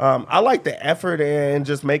I like the effort and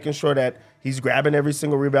just making sure that he's grabbing every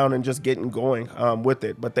single rebound and just getting going with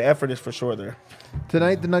it. But the effort is for sure there.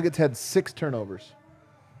 Tonight, the Nuggets had 6 turnovers.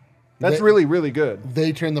 That's really, really good.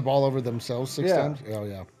 They turned the ball over themselves 6 times? Oh,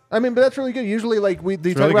 yeah. I mean, but that's really good. Usually, like,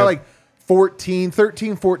 they talk really about, good. like, 13,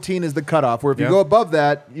 14 is the cutoff, where if you go above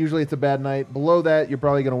that, usually it's a bad night. Below that, you're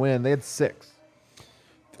probably going to win. They had 6.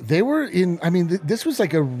 They were in, I mean, this was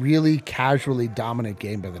like a really casually dominant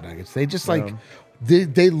game by the Nuggets. They just like,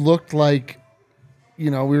 they looked like, we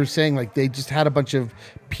were saying like they just had a bunch of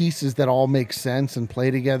pieces that all make sense and play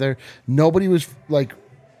together. Nobody was like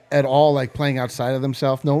at all like playing outside of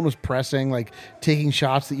themselves. No one was pressing, like taking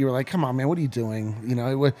shots that you were like, come on, man, what are you doing?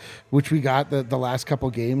 Which we got the last couple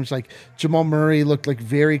games. Like Jamal Murray looked like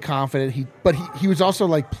very confident. But he was also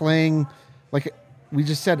like playing, like we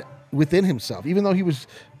just said, within himself. Even though he was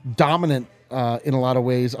dominant in a lot of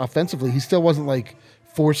ways offensively, he still wasn't like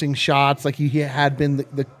forcing shots like he had been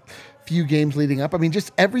the few games leading up. I mean,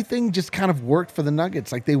 just everything just kind of worked for the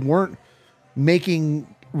Nuggets. Like they weren't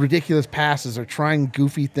making ridiculous passes or trying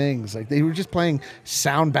goofy things. Like they were just playing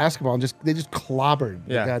sound basketball and they just clobbered.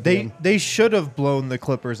 the Yeah, goddamn- they should have blown the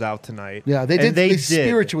Clippers out tonight. yeah, they And did. They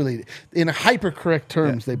spiritually, in hyper correct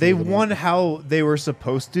terms, They blew them won out. how they were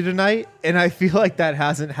supposed to tonight, and I feel like that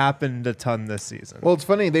hasn't happened a ton this season. Well, it's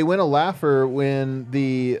funny. They went a laugher when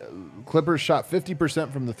the Clippers shot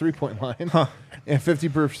 50% from the 3-point line and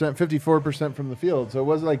 50%, 54% from the field. So it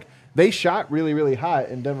was like they shot really, really hot,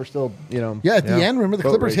 and Denver still, Yeah, at the end, remember the Boat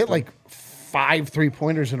Clippers raced hit them. like 5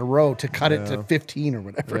 3-pointers in a row to cut it to 15 or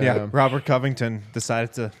whatever. yeah, Robert Covington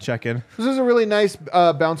decided to check in. This is a really nice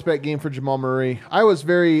bounce back game for Jamal Murray. I was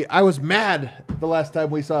mad the last time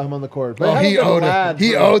we saw him on the court. But I Oh, haven't he been owed mad it.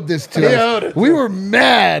 He for- owed this to He us. owed it. We were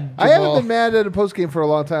mad. I haven't Jamal. been mad at a post game for a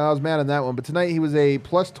long time. I was mad on that one, but tonight he was a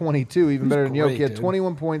plus 22, even better than Jokic. great, He had dude.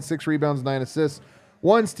 21 points, 6 rebounds, 9 assists,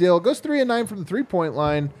 1 steal. Goes 3 and 9 from the 3-point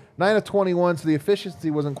line, 9 of 21. So the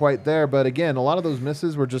efficiency wasn't quite there. But again, a lot of those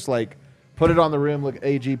misses were just like put it on the rim, look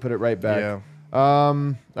AG, put it right back. Yeah.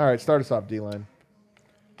 All right, start us off, D-line.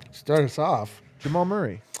 Start us off. Jamal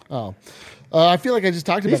Murray. Oh, I feel like I just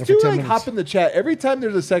talked about These it for two 10 like minutes. hop in the chat every time.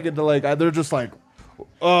 There's a second to like. They're just like,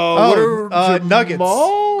 what are Nuggets,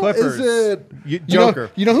 Jamal? Clippers, Is it Joker.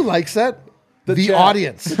 You know who likes that? The chat.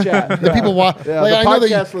 audience. The chat. The Yeah. people watch. Yeah, like, the I know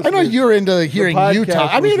podcast that. I know listeners. you're into hearing podcast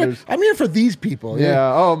Utah. listeners. I'm here for these people.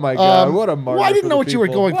 Yeah. Oh my God. What a martyr. Well, I for didn't know the what you were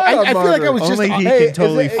people. going for. What a I feel like I martyr. was just. Only he Hey, can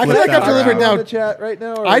totally is it- flip I feel like that I've delivered around. now- in the chat right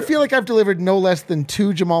now. Or I feel like I've delivered no less than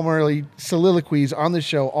 2 Jamal Murray soliloquies on the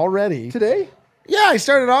show already. today. Yeah, I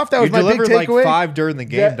started off. That You was my big delivered like takeaway. 5 during the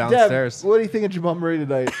game downstairs. Dev, what do you think of Jamal Murray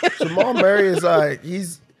tonight? Jamal Murray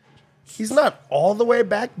is he's not all the way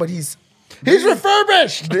back, but he's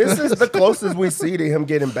refurbished. this is the closest we see to him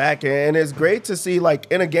getting back, and it's great to see.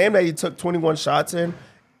 Like in a game that he took 21 shots in,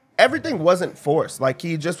 everything wasn't forced. Like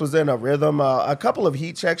he just was in a rhythm. A couple of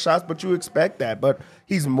heat check shots, but you expect that. But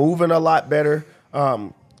he's moving a lot better,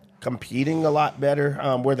 competing a lot better,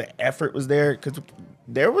 where the effort was there. Because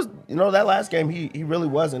there was, that last game he really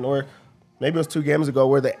wasn't, or maybe it was 2 games ago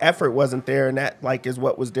where the effort wasn't there, and that like is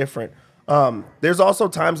what was different. There's also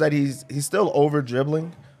times that he's still over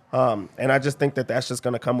dribbling. And I just think that that's just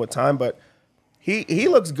going to come with time. But he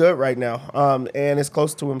looks good right now, and is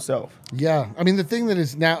close to himself. Yeah, I mean the thing that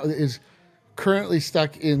is currently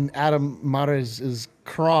stuck in Adam Mares'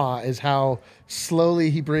 craw is how slowly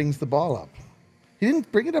he brings the ball up. He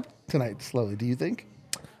didn't bring it up tonight slowly. Do you think?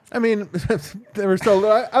 I mean, they were still.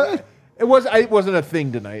 It wasn't a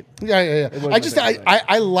thing tonight. Yeah. wasn't I just a thing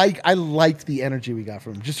I liked the energy we got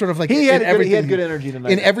from him. Just sort of like He had in everything. good energy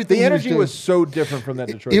tonight. In everything, the he energy doing. was so different from that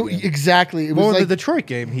Detroit game. Exactly. It was Well, in like the Detroit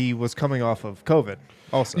game, he was coming off of COVID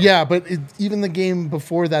also. yeah, but even the game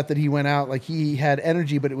before that he went out, like he had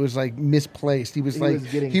energy, but it was like misplaced. He was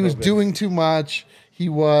getting COVID. doing too much. He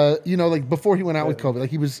was, like before he went out with COVID, like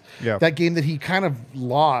he was that game that he kind of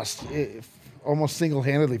lost almost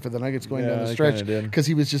single-handedly for the Nuggets going down the they stretch kinda did. because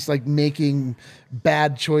he was just like making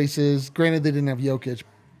bad choices. Granted, they didn't have Jokic.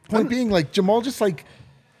 Point being, like Jamal just like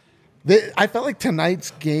I felt like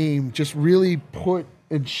tonight's game just really put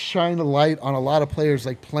and shine a light on a lot of players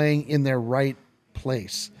like playing in their right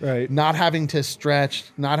place. Right. Not having to stretch,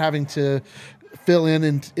 not having to fill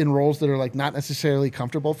in roles that are like not necessarily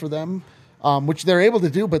comfortable for them, which they're able to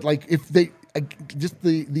do. But like if they just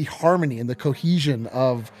the harmony and the cohesion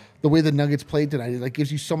of the way the Nuggets played tonight, it like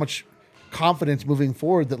gives you so much confidence moving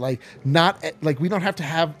forward that like not like we don't have to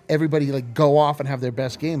have everybody like go off and have their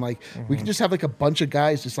best game. Like we can just have like a bunch of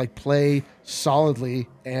guys just like play solidly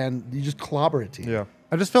and you just clobber a team. Yeah.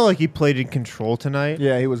 I just felt like he played in control tonight.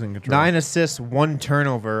 Yeah, he was in control. 9 assists, 1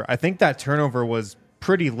 turnover. I think that turnover was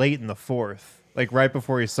pretty late in the 4th, like right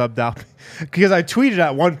before he subbed out. Because I tweeted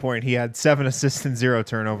at one point he had 7 assists and 0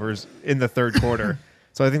 turnovers in the 3rd quarter.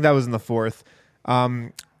 So I think that was in the 4th.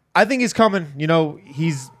 I think he's coming.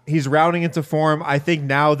 He's rounding into form. I think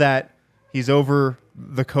now that he's over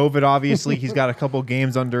the COVID, obviously, he's got a couple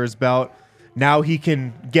games under his belt. Now he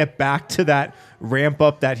can get back to that ramp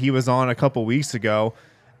up that he was on a couple weeks ago.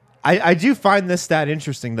 I do find this stat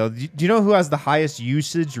interesting, though. Do you know who has the highest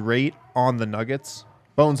usage rate on the Nuggets?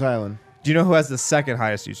 Bones Highland. Do you know who has the 2nd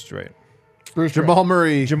highest usage rate? Jamal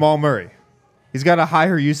Murray. Jamal Murray. He's got a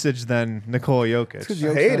higher usage than Nikola Because Jokic.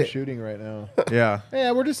 Jokic hate not it. shooting right now. Yeah.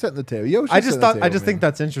 Yeah, we're just setting the table. Jokic I just setting the table, think man.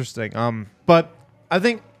 that's interesting. But I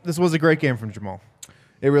think this was a great game from Jamal.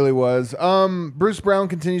 It really was. Bruce Brown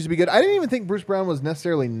continues to be good. I didn't even think Bruce Brown was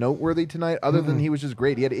necessarily noteworthy tonight, other than he was just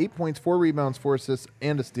great. He had 8 points, 4 rebounds, 4 assists,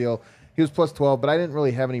 and a steal. He was plus 12, but I didn't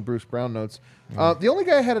really have any Bruce Brown notes. The only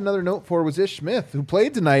guy I had another note for was Ish Smith, who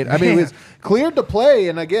played tonight. I mean, he was cleared to play.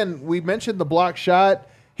 And again, we mentioned the block shot.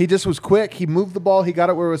 He just was quick. He moved the ball. He got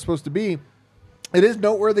it where it was supposed to be. It is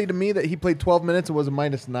noteworthy to me that he played 12 minutes and was a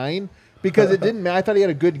 -9 because it didn't matter. I thought he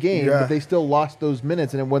had a good game, but they still lost those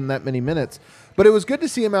minutes, and it wasn't that many minutes. But it was good to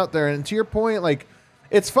see him out there. And to your point, like,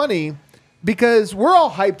 it's funny because we're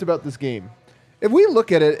all hyped about this game. If we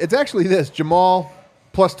look at it, it's actually this: Jamal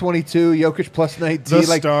plus 22, Jokic plus 19.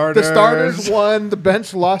 The The starters won, the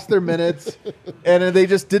bench lost their minutes, and they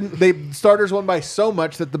just didn't. The starters won by so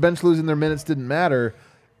much that the bench losing their minutes didn't matter,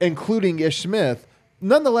 including Ish Smith.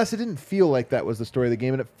 Nonetheless, it didn't feel like that was the story of the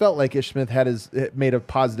game, and it felt like Ish Smith it made a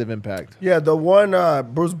positive impact. Yeah, the one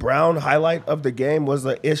Bruce Brown highlight of the game was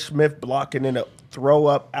the Ish Smith blocking in a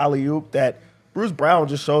throw-up alley-oop that Bruce Brown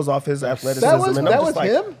just shows off his athleticism. That was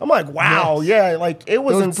him? I'm like, wow, yeah, like it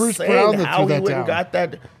was was Bruce insane Brown that how threw he that went and down. got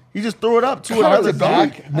that. He just threw it up to God, another the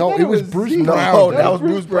dunk. back. No, it was Bruce Zeke. Brown. No, that was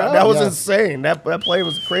Bruce Brown. That was Yeah. insane. That play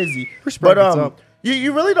was crazy. Brown But gets up.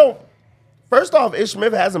 you really don't. First off, Ish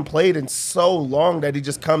Smith hasn't played in so long that he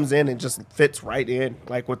just comes in and just fits right in,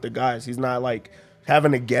 like with the guys. He's not like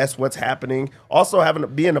having to guess what's happening. Also, having to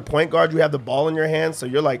be in a point guard, you have the ball in your hands, so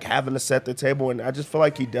you're like having to set the table. And I just feel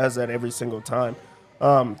like he does that every single time.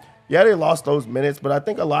 Yeah, they lost those minutes, but I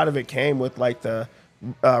think a lot of it came with like the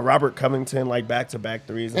Robert Covington like back-to-back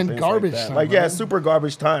threes and things garbage like that. time, Like yeah, right? super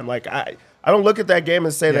garbage time. Like I don't look at that game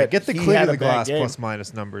and say that Get the he clean had of a the bad glass game. plus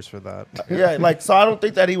minus numbers for that. Yeah, like so I don't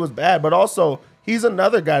think that he was bad, but also he's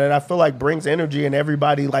another guy that I feel like brings energy and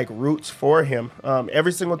everybody like roots for him.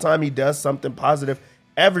 Every single time he does something positive,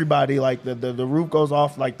 everybody like the roof goes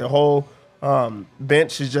off, like the whole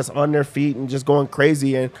bench is just on their feet and just going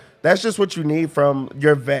crazy, and that's just what you need from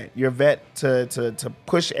your vet to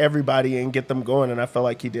push everybody and get them going, and I felt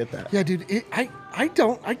like he did that. Yeah, dude. I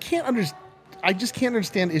just can't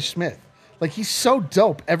understand Ish Smith. Like, he's so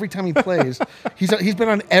dope every time he plays. He's been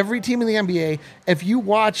on every team in the NBA. If you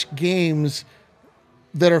watch games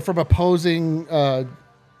that are from opposing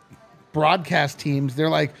broadcast teams, they're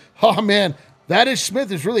like, oh man, that Ish Smith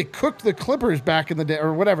has really cooked the Clippers back in the day,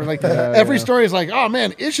 or whatever. Like every story is like, oh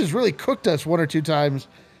man, Ish has really cooked us one or two times.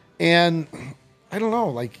 And I don't know,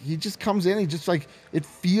 like he just comes in, he just like, it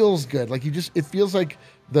feels good. Like it feels like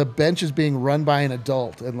the bench is being run by an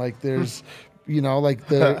adult, and like there's,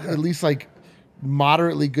 like at least like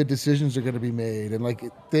moderately good decisions are going to be made, and like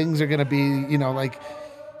things are going to be, like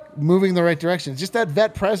moving in the right direction. It's just that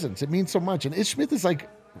vet presence. It means so much. And Ish Smith is like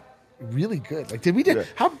really good. Like,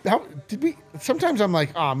 how did we? Sometimes I'm like,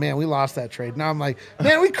 oh man, we lost that trade. Now I'm like,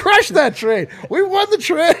 man, we crushed that trade. We won the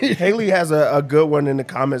trade. Haley has a good one in the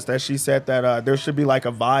comments that she said that there should be like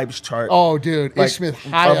a vibes chart. Oh, dude, like, Ish Smith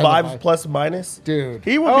high a on the vibes plus minus. Dude.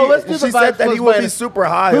 He would let's be. do the She vibes said that plus he would be minus. super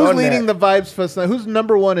high. Who's on leading that. the vibes plus? Who's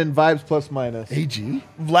number one in vibes plus minus? AG?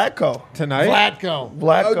 Vlatko? Tonight? Vlatko.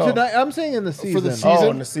 Vlatko. Oh, tonight, I'm saying in the season. For the season? Oh,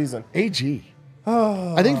 in the season. AG.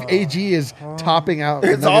 I think AG is topping out.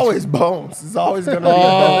 It's always Bones. It's always going to be Oh,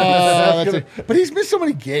 Bones. that's it. But he's missed so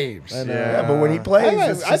many games. Yeah, but when he plays,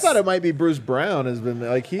 it's I just- thought it might be Bruce Brown has been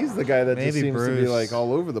like he's the guy that just Maybe seems to be Bruce. like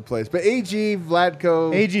all over the place. But AG,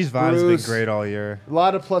 Vlatko, AG's vibe has Bruce, been great all year. A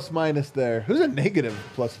lot of plus minus there. Who's a negative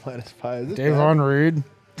plus minus 5? Is this bad? Davon Reed.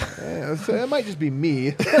 Yeah, so it might just be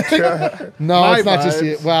me. No, My it's not just vibes.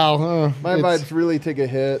 you. Well, My it's- vibes really take a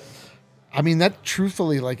hit. I mean, that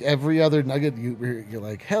truthfully, like every other Nugget, you're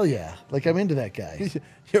like, hell yeah. Like, I'm into that guy.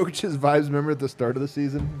 Jokic's vibes, remember at the start of the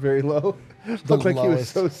season, very low. Looked like he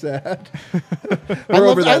was lowest. so sad. I We're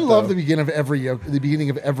over that, love though. the beginning of every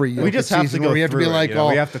Jokic We just have to season go where we have to be through it, like, you know?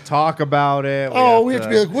 We have to talk about it. we have to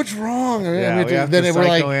be like, what's wrong? And yeah, we have to then we're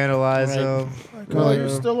like, psychoanalyze right. him. Oh, you're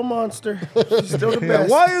still a monster. You're still the best.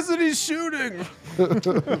 Why isn't he shooting?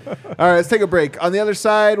 All right, let's take a break. On the other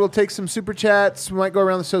side, we'll take some super chats. We might go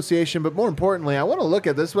around the association, but more importantly, I want to look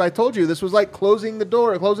at this. I told you this was like closing the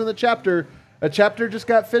door, closing the chapter. A chapter just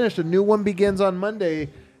got finished. A new one begins on Monday,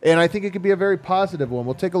 and I think it could be a very positive one.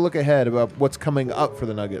 We'll take a look ahead about what's coming up for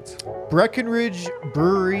the Nuggets. Breckenridge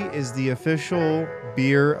Brewery is the official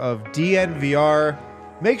beer of DNVR.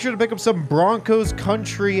 Make sure to pick up some Broncos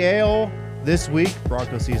Country Ale this week.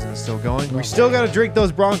 Broncos season is still going. We still got to drink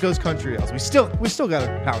those Broncos Country Ales. We still got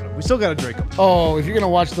to pound them. We still got to drink them. oh, if you're going to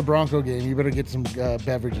watch the Bronco game, you better get some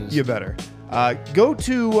beverages. You better. Go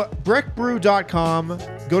to breckbrew.com.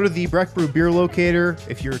 Go to the Breck Brew beer locator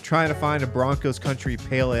if you're trying to find a Broncos Country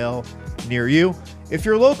Pale Ale near you. If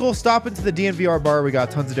you're local, stop into the DNVR bar. We got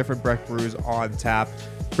tons of different Breck brews on tap.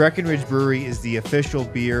 Breckenridge Brewery is the official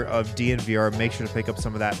beer of DNVR. Make sure to pick up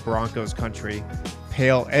some of that Broncos Country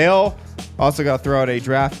Pale Ale. Also got to throw out a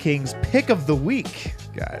DraftKings pick of the week,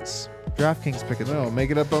 guys. DraftKings pick of the No, week.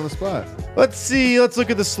 make it up on the spot. Let's see. Let's look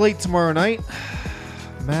at the slate tomorrow night.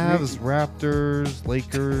 Mavs, Raptors,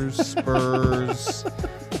 Lakers, Spurs,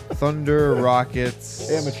 Thunder, Rockets.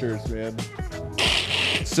 Amateurs, man.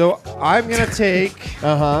 So I'm going to take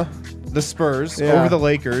the Spurs Yeah. over the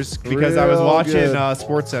Lakers because I was Real watching good.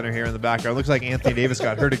 SportsCenter here in the background. Looks like Anthony Davis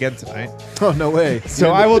got hurt again tonight. Oh, no way.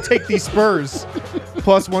 So I will take the Spurs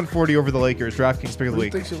plus 140 over the Lakers. DraftKings pick of the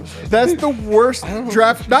week. That's the worst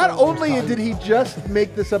draft. Not only did he just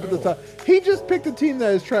make this up at the top, he just picked a team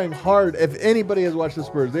that is trying hard. If anybody has watched the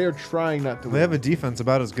Spurs, they are trying not to They win. have a defense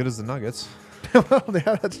about as good as the Nuggets. Well,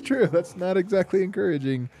 yeah, that's true. That's not exactly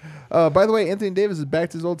encouraging. By the way, Anthony Davis is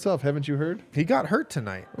back to his old self. Haven't you heard? He got hurt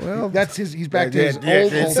tonight. Well, That's his. He's back to Yeah, his yeah,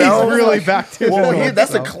 old. it old sounds He's really back to his Well, old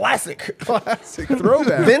that's a self. classic. classic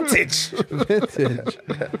throwback. Vintage. Vintage.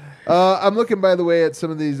 I'm looking, by the way, at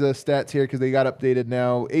some of these stats here because they got updated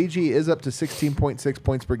now. AG is up to 16.6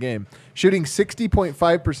 points per game, shooting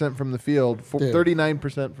 60.5% from the field, Dude.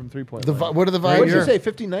 39% from three-point The line. what are the What did vibes? you say,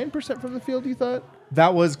 59% from the field, you thought?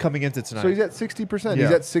 That was coming into tonight. So he's at 60%. Yeah.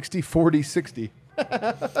 He's at 60, 40, 60.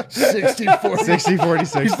 64. 60, 40,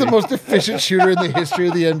 60. He's the most efficient shooter in the history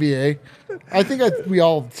of the NBA. I think we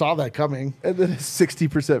all saw that coming. And then a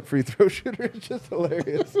 60% free throw shooter is just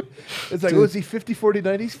hilarious. It's like, was he 50, 40,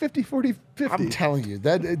 90? He's 50, 40, 50. I'm telling you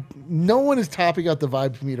that no one is topping out the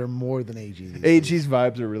vibes meter more than AG. these days. AG's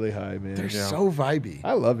vibes are really high, man. They're so vibey.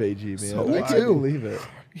 I love AG, man. So I can't do. believe it.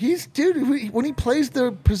 He's dude. When he plays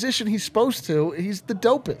the position he's supposed to, he's the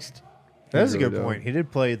dopest. That is a really good don't. point. He did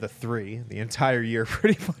play the 3 the entire year,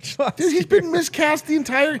 pretty much last Dude, he's year. been miscast the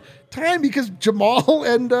entire time because Jamal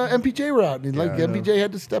and MPJ were out, and MPJ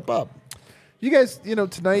had to step up. You guys,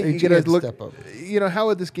 tonight you AG get had to to look. step up. How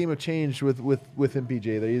would this game have changed with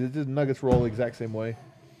MPJ? The Nuggets roll the exact same way.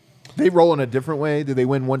 They roll in a different way. Do they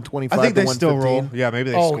win 125? I think to they still 115? roll. Yeah,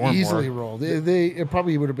 maybe they score Easily more. roll. It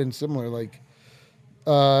probably would have been similar. Like,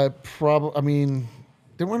 probably. I mean,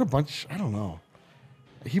 there weren't a bunch. I don't know.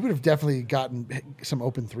 He would have definitely gotten some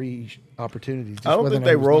open three opportunities. just I don't whether think or not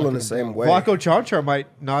they he was roll in knocking the them same down. way. Flacco Chanchar might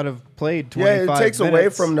not have played 25 Yeah, it takes away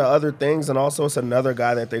minutes. from the other things, and also it's another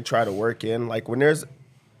guy that they try to work in. Like when there's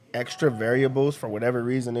extra variables for whatever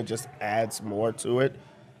reason, it just adds more to it.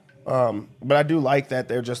 But I do like that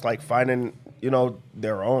they're just like finding,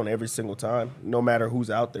 their own every single time, no matter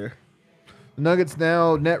who's out there. Nuggets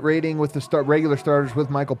now net rating with the regular starters with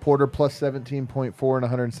Michael Porter plus 17.4 in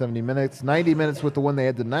 170 minutes. 90 minutes with the one they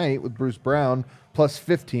had tonight with Bruce Brown plus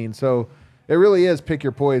 15. So it really is pick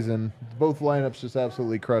your poison. Both lineups just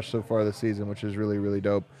absolutely crushed so far this season, which is really, really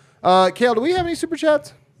dope. Kale, do we have any super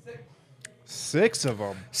chats? 6 of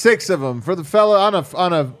them. 6 of them for the fella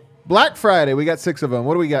on a Black Friday. We got 6 of them.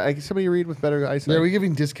 What do we got? Somebody read with better eyesight. Are we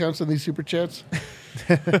giving discounts on these super chats?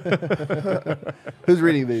 Who's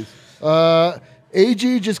reading these?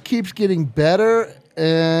 AG just keeps getting better,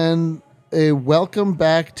 and a welcome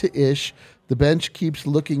back to Ish. The bench keeps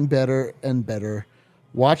looking better and better.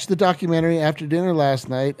 Watched the documentary after dinner last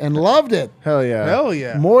night and loved it. Hell yeah. Hell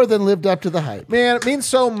yeah. More than lived up to the hype. Man, it means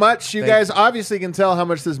so much. You guys obviously can tell how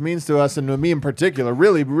much this means to us, and to me in particular,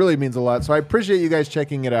 really, really means a lot. So I appreciate you guys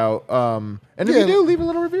checking it out. And if Yeah. you do, leave a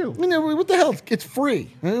little review. What the hell? It's free.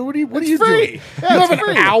 What do you It's do? free. Yeah, you it's have an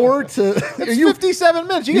free. hour to. It's you 57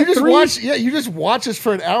 minutes. You, you get just 3. watch. Yeah, you just watch us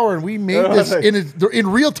for an hour, and we made this in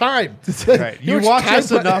real time. Right. You much watch time us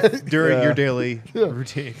put- enough during your daily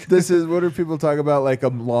routine. This is what do people talk about, like a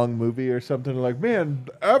long movie or something? Like, man,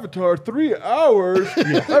 Avatar 3 hours.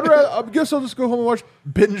 I guess I'll just go home and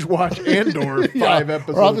binge watch Andor 5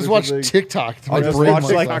 episodes. Or I'll just or watch something. TikTok. I'll just brain watch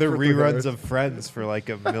wants like to the talk for 3 reruns hours. of Friends for like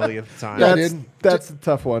a millionth time. Yeah, That's, dude. that's a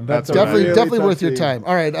tough one. That's a Definitely, really definitely tough worth your scene. time.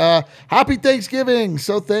 All right, happy Thanksgiving!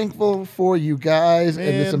 So thankful for you guys and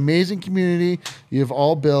this Man. amazing community you've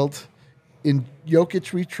all built. In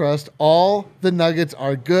Jokic, we trust. All the Nuggets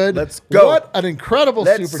are good. Let's go. What an incredible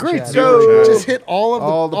Let's super great chat! go. Just hit all of the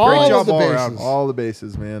All the all great of job the all around. bases. All the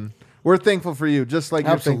bases, man. We're thankful for you, just like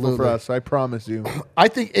you're thankful for Absolutely. us. I promise you. I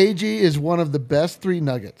think AG is one of the best 3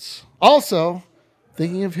 Nuggets. Also,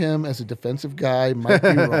 thinking of him as a defensive guy might be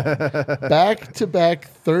wrong. Back-to-back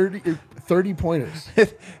 30 pointers.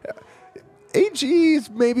 AG is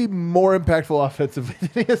maybe more impactful offensively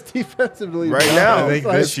than he is defensively. Right now, I think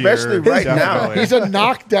Like, this year, especially right now. definitely. He's a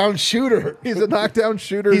knockdown shooter. he's a knockdown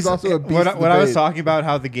shooter. He's also a beast. when, of when I was debate. talking about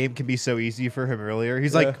how the game can be so easy for him earlier,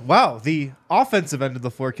 he's Yeah. like, "Wow, the offensive end of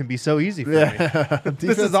the floor can be so easy for me.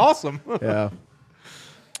 This is Defense- awesome." Yeah.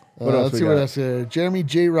 What else Let's we see got? what else here. Jeremy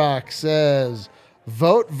J. Rock says,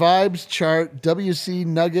 vote vibes chart, WC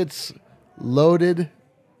Nuggets loaded.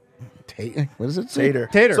 What does it say?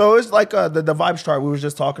 Tater. So it's like the vibes chart we was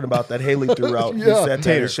just talking about that Haley threw out. He Yeah. said that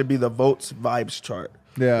Tater. it should be the votes vibes chart.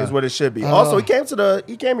 Yeah. Is what it should be. Also,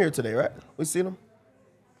 he came here today, right? We seen him.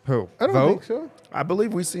 Who? I don't Vote? think so. I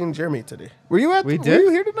believe we seen Jeremy today. Were you We Were did?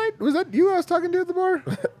 you here tonight? Was that you I was talking to at the bar?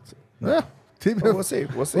 Yeah. We'll see.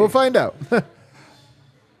 We'll see. We'll find out.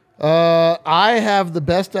 I have the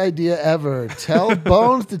best idea ever. Tell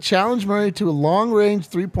Bones to challenge Murray to a long-range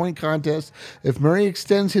three-point contest. If Murray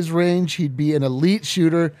extends his range, he'd be an elite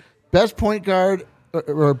shooter, best point guard,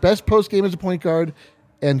 or best post game as a point guard,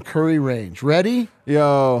 and Curry range. Ready?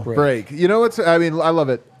 Yo, break. You know what's? I mean, I love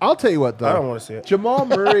it. I'll tell you what, though. I don't want to see it. Jamal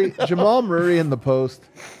Murray in the post.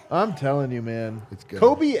 I'm telling you, man. It's good.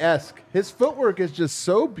 Kobe-esque. His footwork is just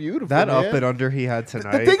so beautiful. That man. up and under he had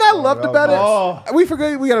tonight. The thing I loved about it, we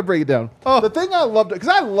forgot. We got to break it down. The thing I loved, because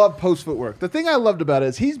I love post footwork. The thing I loved about it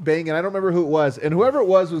is he's banging. I don't remember who it was, and whoever it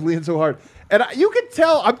was leaning so hard, and you could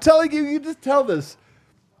tell. I'm telling you, you just tell this.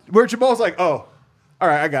 Where Jamal's like, oh. All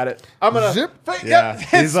right, I got it. I'm gonna Zip. Yeah,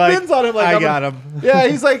 he's spins like, on him like I I'm got him. Yeah,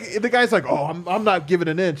 he's like the guy's like, oh, I'm not giving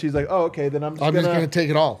an inch. He's like, oh, okay, then I'm just gonna take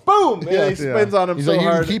it all. boom. Yeah. And he spins on him He's so like, you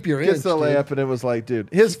can hard. keep your gets inch, the dude. layup, and it was like, dude,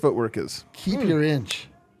 his footwork is. Keep your inch.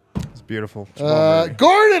 It's beautiful.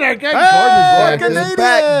 Gordon, our guy Hey, Gordon is Canadian!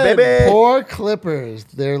 back, baby. Poor Clippers.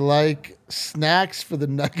 They're like snacks for the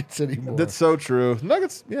Nuggets anymore. That's so true.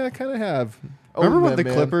 Nuggets, yeah, kind of have. Remember Owned when the them,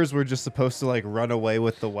 man. Clippers were just supposed to like run away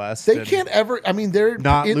with the West? They and can't ever. I mean, they're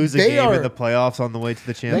not lose a they game are, in the playoffs on the way to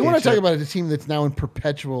the You championship. want to talk about a team that's now in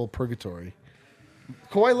perpetual purgatory?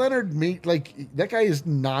 Kawhi Leonard, that guy is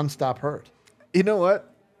nonstop hurt. You know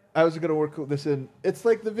what? I was gonna work this in. It's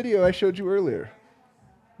like the video I showed you earlier.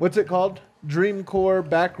 What's it called? Dream Core,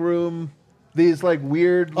 Backroom. These like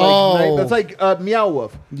weird, like that's like Meow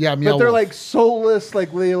Wolf. Yeah, Meow But they're Wolf. like soulless,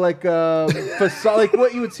 like they like facade, like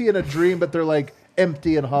what you would see in a dream, but they're like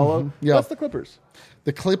empty and hollow. Yeah. That's the Clippers.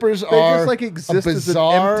 The Clippers They are just like exist a as an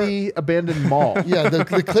bizarre. empty, abandoned mall. Yeah, the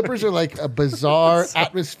Clippers are like a bizarre,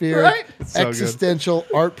 atmospheric, right? It's so good. existential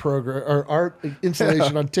art program or art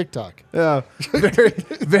installation on TikTok. Yeah, very,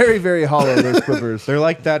 very, very hollow. Those Clippers. They're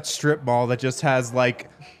like that strip mall that just has like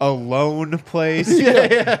a loan place,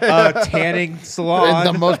 a tanning salon,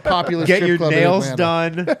 And the most popular get strip your club in nails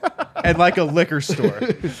Atlanta. done, and like a liquor store.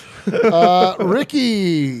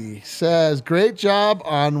 Ricky says, "Great job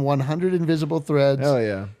on 100 Invisible Threads. Hell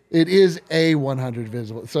yeah. It is a 100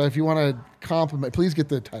 Visible. So if you want to compliment, please get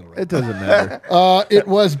the title right. It doesn't matter. It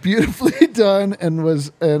was beautifully done, and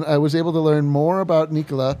I was able to learn more about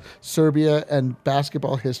Nikola, Serbia, and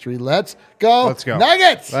basketball history. Let's go, Let's go.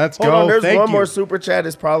 Nuggets! Let's Hold go. on, there's Thank one you. more super chat.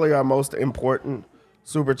 It's probably our most important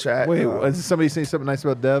super chat. Wait, is somebody saying something nice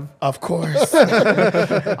about Dev? Of course.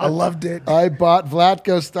 I loved it. I bought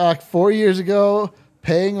Vlatko stock 4 years ago,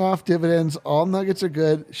 paying off dividends. All Nuggets are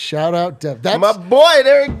good. Shout out, Dev. That's My boy,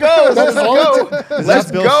 there it goes. Let's all go. Is Let's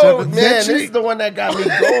that Bill go, Simmons? man. Mention- This is the one that got me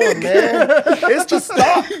going, man. It's the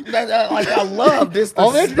stock that like I love this. all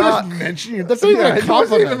they The do stock. is mention you. That's not even Yeah, a it wasn't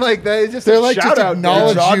compliment. even like that. It's just They're a like shout just out.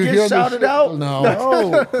 acknowledge Did y'all you. get Here on the shouted show. out? No.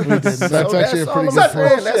 No. We didn't. That's actually a all pretty I'm good saying.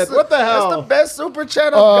 point. That's What the hell? That's the best super chat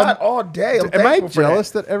I've got all day. I'm Am I thankful for that. jealous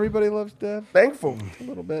that everybody loves Dev? Thankful. A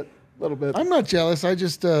little bit. A little bit. I'm not jealous. I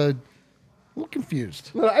just a little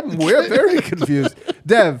confused. We're very confused.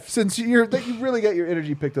 Dev, since you really got your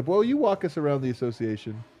energy picked up, will you walk us around the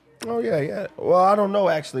association? Oh yeah. Well, I don't know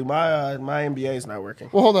actually. My my NBA is not working.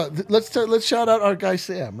 Well, hold on. Let's shout out our guy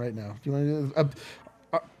Sam right now. Do you want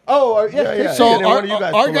to? Oh, Yeah. So then one of you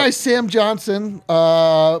guys our pull guy up. Sam Johnson,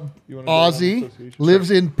 wanna go around the Aussie, association?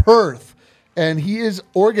 lives in Perth, and he is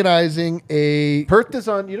organizing Perth is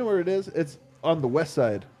on, you know where it is? It's on the west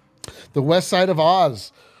side. the west side of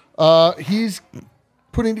Oz. He's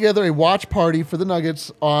putting together a watch party for the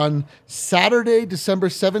Nuggets on Saturday, December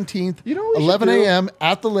 17th, You know what we should 11 do? a.m.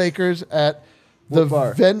 at the Lakers at the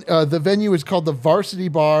What bar? the venue is called the Varsity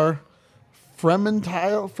Bar.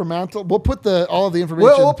 Fremantle. We'll put all of the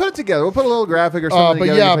information. We'll put it together. We'll put a little graphic or something but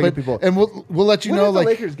together. yeah, to but people. and we'll let you When know is the like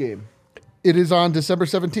Lakers game? it is on December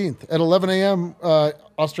 17th at 11 a.m.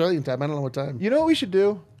 Australian time. I don't know what time. You know what we should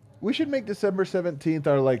do? We should make December 17th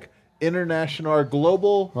our like international, our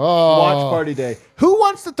global Oh. watch party day. Who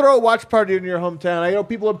wants to throw a watch party in your hometown? I know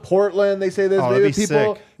people in Portland, they say this. Oh, Maybe that'd be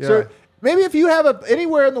people. sick. Yeah. So maybe if you have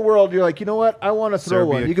anywhere in the world, you're like, you know what? I want to throw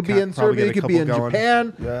Serbia one. You could be ca- in probably Serbia, get you a could be in couple going.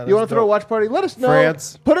 Japan. Yeah, you want that's to throw a dope. watch party? Let us know.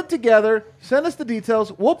 France. Put it together. Send us the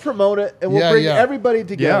details. We'll promote it and we'll Yeah, bring yeah. everybody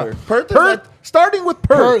together. Perth is starting with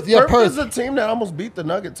Perth, yeah, Perth Perth. is a team that almost beat the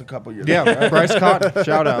Nuggets a couple years Yeah, ago. Bryce Cotton.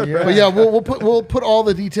 Shout out. But yeah, we'll put all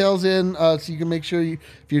the details in so you can make sure if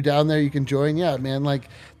you're down there you can join. Yeah, man, like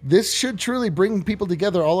this should truly bring people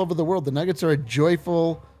together all over the world. The Nuggets are a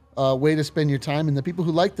joyful way to spend your time, and the people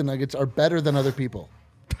who like the Nuggets are better than other people.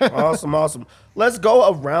 Awesome. Let's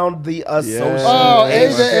go around the association. Oh, A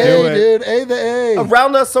Let's the do A, it. dude, A the A.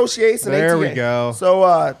 Around the association. There ATA. we go.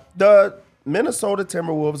 So the Minnesota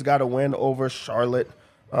Timberwolves got a win over Charlotte.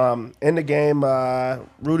 In the game,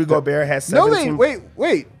 Rudy Gobert has 17. No,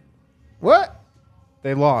 wait. What?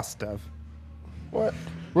 They lost, Dev. What?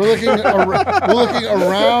 We're looking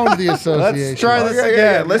around the association. Let's try this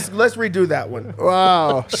Yeah, again. Let's redo that one.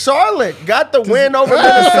 Wow. Charlotte got the win over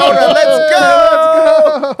Minnesota. Let's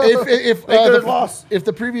go. If They could've lost. if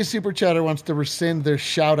the previous super chatter wants to rescind their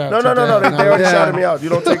shout out, No. to They already Yeah. shouted me out. You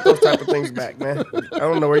don't take those type of things back, man. I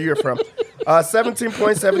don't know where you're from. 17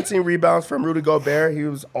 points, 17 rebounds from Rudy Gobert. He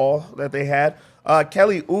was all that they had.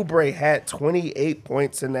 Kelly Oubre had 28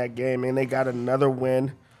 points in that game, and they got another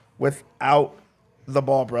win without the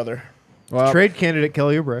ball brother. Wow. Trade candidate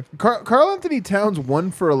Kelly Oubre. Carl Anthony Towns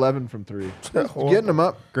 1 for 11 from 3. Getting him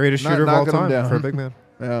up. Greatest Not shooter of all knocking him time down. for a big man.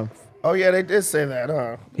 Yeah. Oh yeah, they did say that,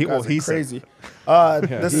 huh? He You guys are said crazy.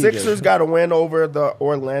 The he Sixers did. got a win over the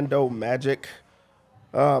Orlando Magic.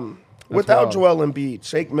 Without wild. Joel Embiid,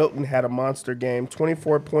 Shake Milton had a monster game.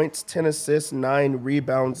 24 points, 10 assists, 9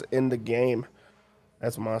 rebounds in the game.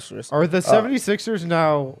 That's monstrous. Are the 76ers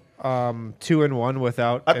now 2-1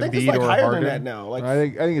 without I think Embiid it's like or higher Harden? than that now. Like I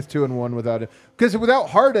think it's 2-1 without it. Because without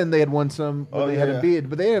Harden, they had won some. When they had yeah. Embiid,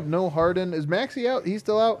 but they have no Harden. Is Maxey out? He's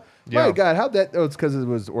still out. Yeah. My God, how'd that? Oh, it's because it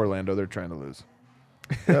was Orlando. They're trying to lose.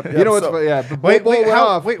 Yep, You know what's? so- Yeah, but Wait, Bol Bol went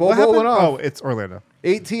off. Wait, Bol what Bol happened? went off. Oh, it's Orlando.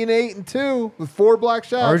 18-8-2 with 4 block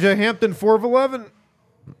shots. RJ Hampton, 4 of 11.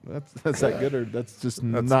 That's that good or that's just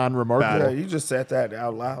non-remarkable. Yeah, you just said that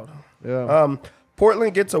out loud. Yeah.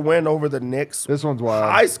 Portland gets a win over the Knicks. This one's wild.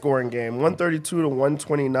 High scoring game, 132 to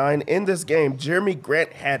 129. In this game, Jeremy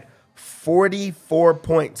Grant had 44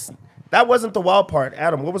 points. That wasn't the wild part.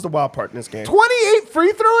 Adam, what was the wild part in this game? 28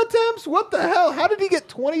 free throw attempts? What the hell? How did he get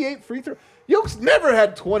 28 free throw? Yoke's never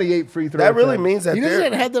had 28 free throw That really attempts. means that He they're-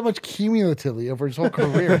 doesn't have that much cumulatively over his whole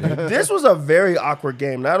career. Dude. this was a very awkward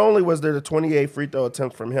game. Not only was there the 28 free throw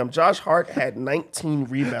attempts from him, Josh Hart had 19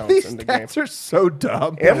 rebounds These in the game. stats are so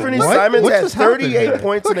dumb. Anthony What? Simons What had just happened 38 here?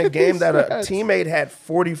 points in a Look at game these that a stats. teammate had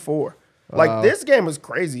 44. Like this game was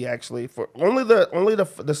crazy actually. For only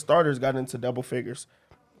the starters got into double figures.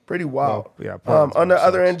 Pretty wild. Well, yeah, Portland's on the game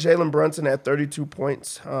other end, Jalen Brunson had 32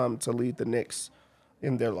 points to lead the Knicks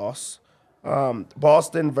in their loss.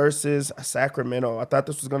 Boston versus Sacramento. I thought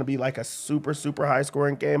this was going to be like a super, super high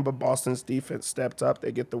scoring game, but Boston's defense stepped up.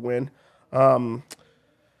 They get the win.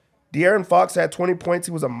 De'Aaron Fox had 20 points.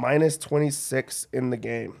 He was a minus 26 in the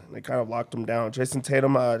game. They kind of locked him down. Jason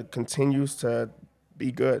Tatum continues to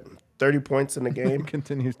be good. 30 points in the game.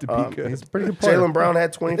 Continues to be good. He's a pretty good player. Jaylen Brown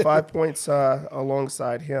had 25 points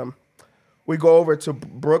alongside him. We go over to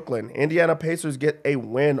Brooklyn. Indiana Pacers get a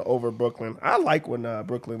win over Brooklyn. I like when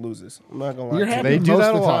Brooklyn loses. I'm not gonna lie. You're to you. happy They do most that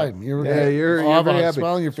of a the lot. time. You're You're have very a happy.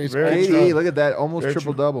 smile on your face. Very KD, true. look at that. Almost Very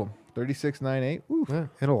triple double. 36-9-8. Ooh. Yeah,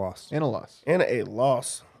 and a loss. And a loss. And a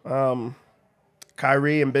loss.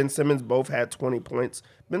 Kyrie and Ben Simmons both had 20 points.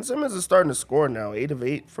 Ben Simmons is starting to score now, 8 of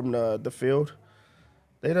 8 from the field.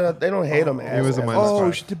 They don't hate him. He was a minus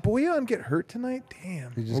Oh, five. did Boyan get hurt tonight?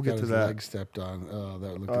 Damn. He just We'll got get to his that. leg stepped on.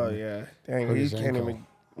 That looked Oh yeah, dang, hurt he his can't ankle. even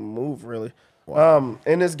move really.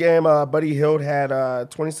 In this game, Buddy Hield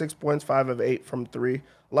had 26 points, 5 of 8 from 3.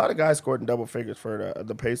 A lot of guys scored in double figures for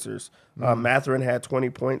the Pacers. Mathurin had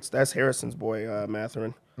 20 points. That's Harrison's boy,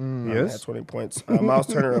 Mathurin. Yes? Had 20 points. Miles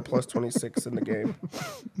Turner a plus 26 in the game.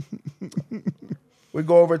 We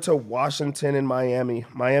go over to Washington and Miami.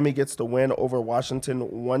 Miami gets the win over Washington,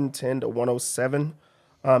 110 to 107.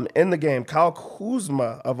 In the game, Kyle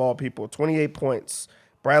Kuzma, of all people, 28 points.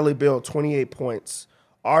 Bradley Beal, 28 points.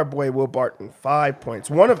 Our boy Will Barton, 5 points.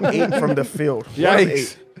 1 of 8 from the field. 1 of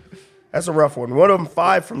 8. That's a rough one. 1 of them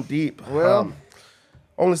 5 from deep. Well,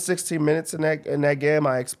 only 16 minutes in that game.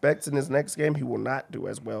 I expect in his next game he will not do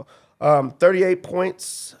as well. 38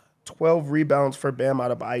 points, 12 rebounds for Bam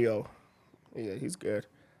Adebayo. Yeah, he's good.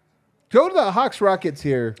 go to the Hawks Rockets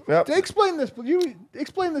here. Yep. To explain this. You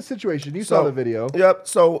explain the situation. You saw the video. Yep.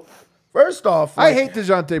 So first off, I hate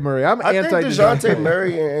DeJounte Murray. I'm I think anti DeJounte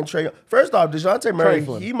Murray and Trey. First off, DeJounte Murray,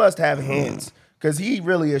 Trifling. he must have hands because he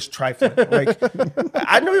really is trifling. Like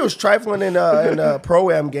I knew he was trifling in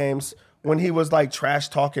pro-am games when he was like trash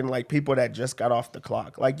talking like people that just got off the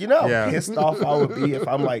clock. Like you know how pissed off I would be if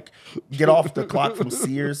I'm like get off the clock from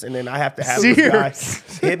Sears and then I have to have this guy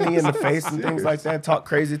hit me in the face and things like that, talk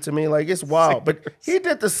crazy to me. Like it's wild. But he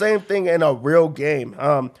did the same thing in a real game.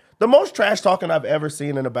 The most trash talking I've ever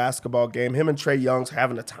seen in a basketball game, him and Trae Young's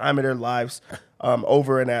having the time of their lives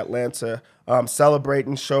over in Atlanta,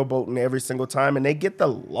 celebrating, showboating every single time, and they get the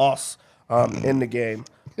loss in the game.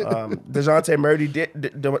 DeJounte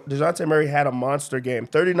Murray had a monster game,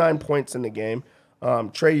 39 points in the game.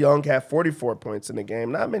 Trae Young had 44 points in the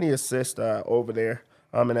game. Not many assists over there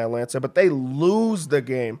in Atlanta, but they lose the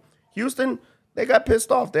game. Houston they got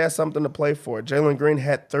pissed off. They had something to play for. Jalen Green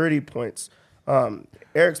had 30 points.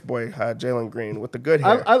 Eric's boy, Jalen Green, with the good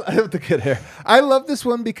hair. I have the good hair. I love this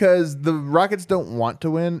one because the Rockets don't want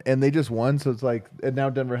to win, and they just won. So it's like, and now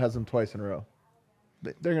Denver has them twice in a row.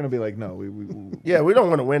 They're going to be like, no, we don't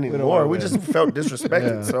want to win don't anymore. wanna We win. just felt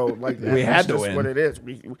disrespected. So like, We had that's to just win. what it is.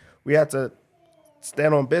 We had to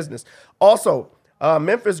stand on business. Also,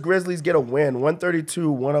 Memphis Grizzlies get a win,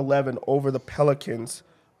 132-111 over the Pelicans.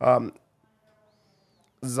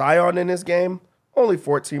 Zion in this game, only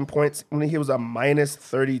 14 points when he was a minus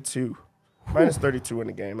 32. Minus 32 in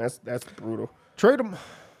the game. That's brutal. Trade him.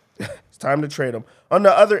 It's time to trade him. On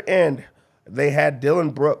the other end, they had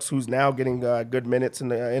Dylan Brooks, who's now getting good minutes in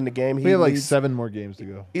the game. We have like 7 more games to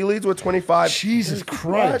go. He leads with 25. Jesus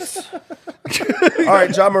Christ. All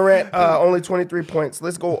right, John Morant, only 23 points.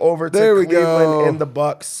 Let's go over to There we Cleveland go. and the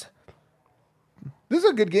Bucks. This is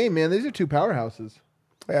a good game, man. These are 2 powerhouses.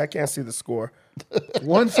 Yeah, I can't see the score.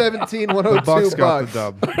 117, 102 Bucks got Bucks. the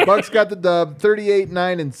dub. Bucks got the dub. 38,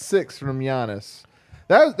 9, and 6 from Giannis.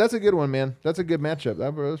 That's a good one, man. That's a good matchup.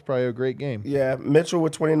 That was probably a great game. Yeah, Mitchell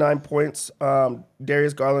with 29 points.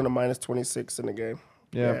 Darius Garland a minus 26 in the game.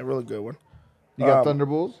 Yeah. really good one. You got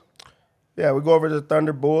Thunderbolts? Yeah, we go over to the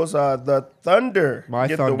Thunder Bulls. The Thunder My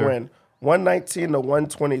get Thunder. the win,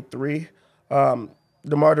 119-123.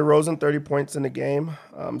 DeMar DeRozan 30 points in the game.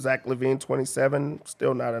 Zach LaVine 27,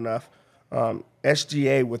 still not enough.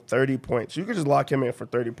 SGA with 30 points. You could just lock him in for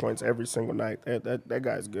 30 points every single night. That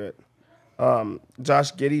guy's good.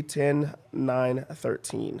 Josh Giddey 10, 9,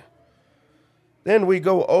 13. Then we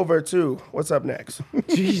go over to what's up next.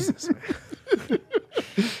 Jesus.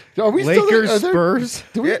 Are we Lakers, still, Spurs.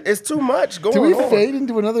 It's too much going do we on. fade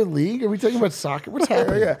into another league? Are we talking about soccer? What's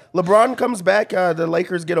happening? Yeah, LeBron comes back. The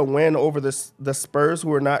Lakers get a win over the Spurs,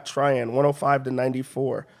 who are not trying,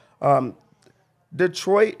 105-94.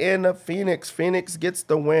 Detroit and Phoenix. Phoenix gets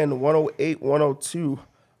the win, 108-102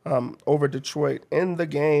 over Detroit. In the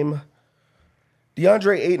game,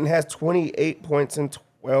 DeAndre Ayton has 28 points and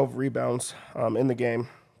 12 rebounds in the game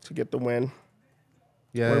to get the win.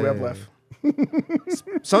 Yeah. What do we have left?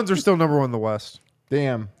 Suns are still number 1 in the West.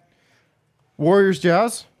 Damn. Warriors,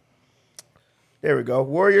 Jazz. There we go.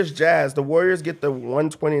 Warriors, Jazz. The Warriors get the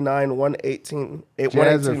 129-118.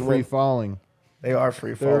 Jazz are free falling. They are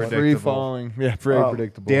free They're falling. free Predictable. falling. Yeah, very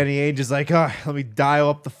predictable. Danny Ainge is like, let me dial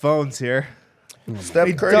up the phones here. Steph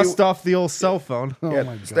He Curry, dust off the old cell phone.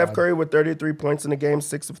 Steph Curry with 33 points in the game,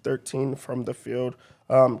 6 of 13 from the field.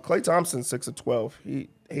 Klay Thompson, 6 of 12.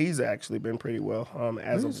 He's actually been pretty well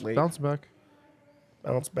as of late. Bounce back.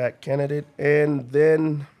 Bounce back candidate. And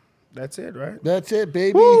then that's it, right? That's it,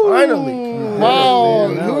 baby. Finally. Wow.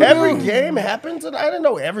 Who Every knew? game happens, and I didn't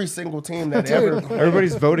know every single team that ever.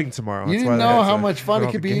 Everybody's voting tomorrow. You That's didn't why they know had how to much fun do it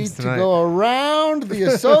all could the be games to tonight. go around the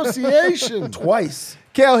association. Twice.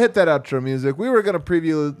 Kale, hit that outro music. We were going to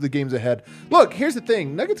preview the games ahead. Look, here's the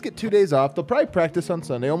thing. Nuggets get 2 days off. They'll probably practice on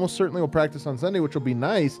Sunday. Almost certainly will practice on Sunday, which will be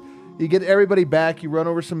nice. You get everybody back. You run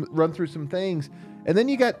through some things. And then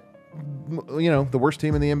you got, the worst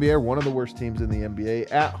team in the NBA, or one of the worst teams in the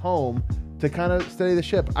NBA, at home to kind of steady the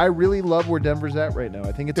ship. I really love where Denver's at right now.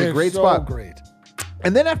 I think it's a great spot. Great.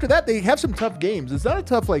 And then after that, they have some tough games. It's not a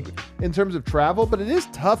tough, in terms of travel, but it is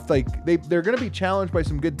tough. They're going to be challenged by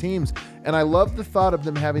some good teams. And I love the thought of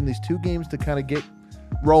them having these 2 games to kind of get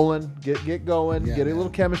rolling, get going, get a little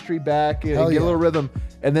chemistry back, get a little rhythm.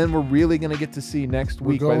 And then we're really going to get to see next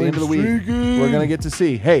week, by the end of the week, we're going to get to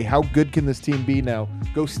see, hey, how good can this team be now?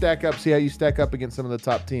 Go stack up, see how you stack up against some of the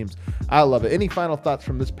top teams. I love it. Any final thoughts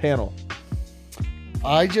from this panel?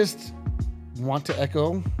 I just want to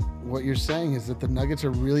echo what you're saying is that the Nuggets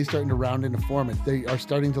are really starting to round into form. And they are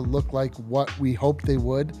starting to look like what we hoped they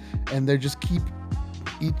would. And they're just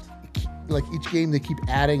each game they keep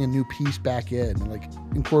adding a new piece back in and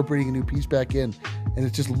incorporating a new piece back in. And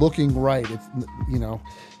it's just looking right. It's,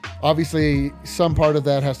 obviously some part of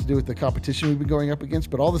that has to do with the competition we've been going up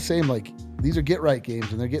against, but all the same, these are get right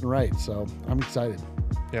games and they're getting right. So I'm excited.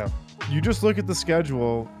 Yeah. You just look at the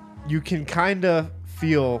schedule, you can kind of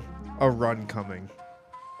feel a run coming.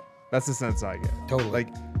 That's the sense I get. Totally.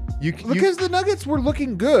 Because the Nuggets were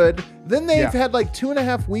looking good. Then they've had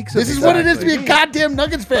 2.5 weeks. This is what it is to be a goddamn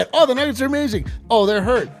Nuggets fan. Oh, the Nuggets are amazing. Oh, they're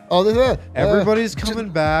hurt. Oh, they're everybody's coming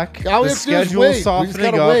back. All we The have to do is schedule's wait. We just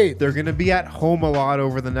softening gotta up. wait. They're going to be at home a lot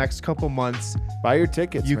over the next couple months. Buy your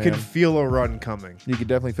tickets. You man. can feel a run coming. You can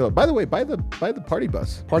definitely feel it. By the way, buy the party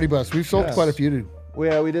bus. Party bus. We've sold quite a few.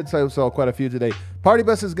 Yeah, we did sell quite a few today. Party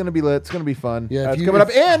Bus is going to be lit. It's going to be fun. Yeah, it's coming up.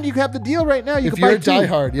 And you have the deal right now. You if can you're buy a two.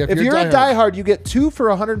 diehard, yeah, if you're a diehard, you get 2 for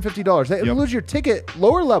 $150. They lose your ticket,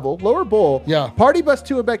 lower level, lower bowl. Yeah. Party Bus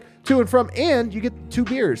to and from, and you get 2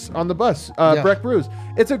 beers on the bus. Breck Brews.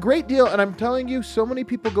 It's a great deal, and I'm telling you, so many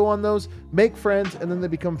people go on those, make friends, and then they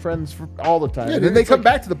become friends for all the time. Yeah, and then they come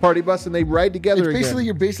back to the Party Bus and they ride together It's basically again.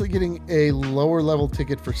 you're basically getting a lower level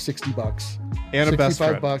ticket for $60 And a best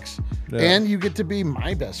friend. $65, Yeah. and you get to be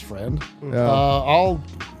my best friend. It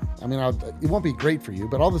won't be great for you,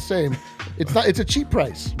 but all the same, it's not. It's a cheap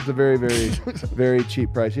price. It's a very, very, very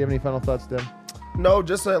cheap price. You have any final thoughts, Dem? No,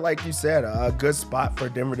 just like you said, a good spot for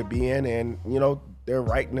Denver to be in, and they're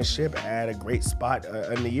righting the ship at a great spot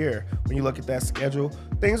in the year. When you look at that schedule,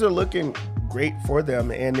 things are looking great for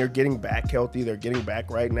them, and they're getting back healthy. They're getting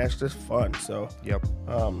back right, and that's just fun. So,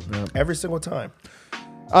 every single time.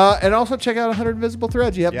 And also check out 100 Invisible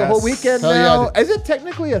Threads. You have the whole weekend Hell now. yeah. Is it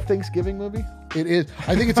technically a Thanksgiving movie? It is.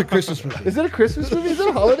 I think it's a Christmas movie. Is it a Christmas movie? Is it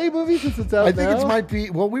a holiday movie since it's out I think now? it might be.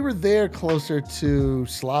 Well, we were there closer to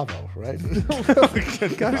Slavo, right?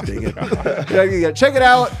 God dang it. Yeah. Check it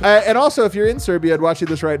out. And also, if you're in Serbia and watching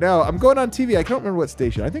this right now, I'm going on TV. I can't remember what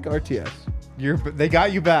station. I think RTS. They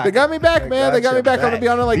got you back. They got me back, man. They got me back. I'm going to be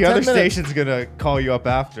on in like the 10 other minutes. station's gonna call you up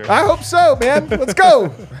after. I hope so, man. Let's go. All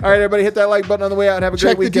right, everybody, hit that like button on the way out and have a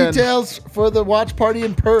Check great the weekend. details for the watch party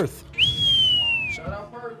in Perth.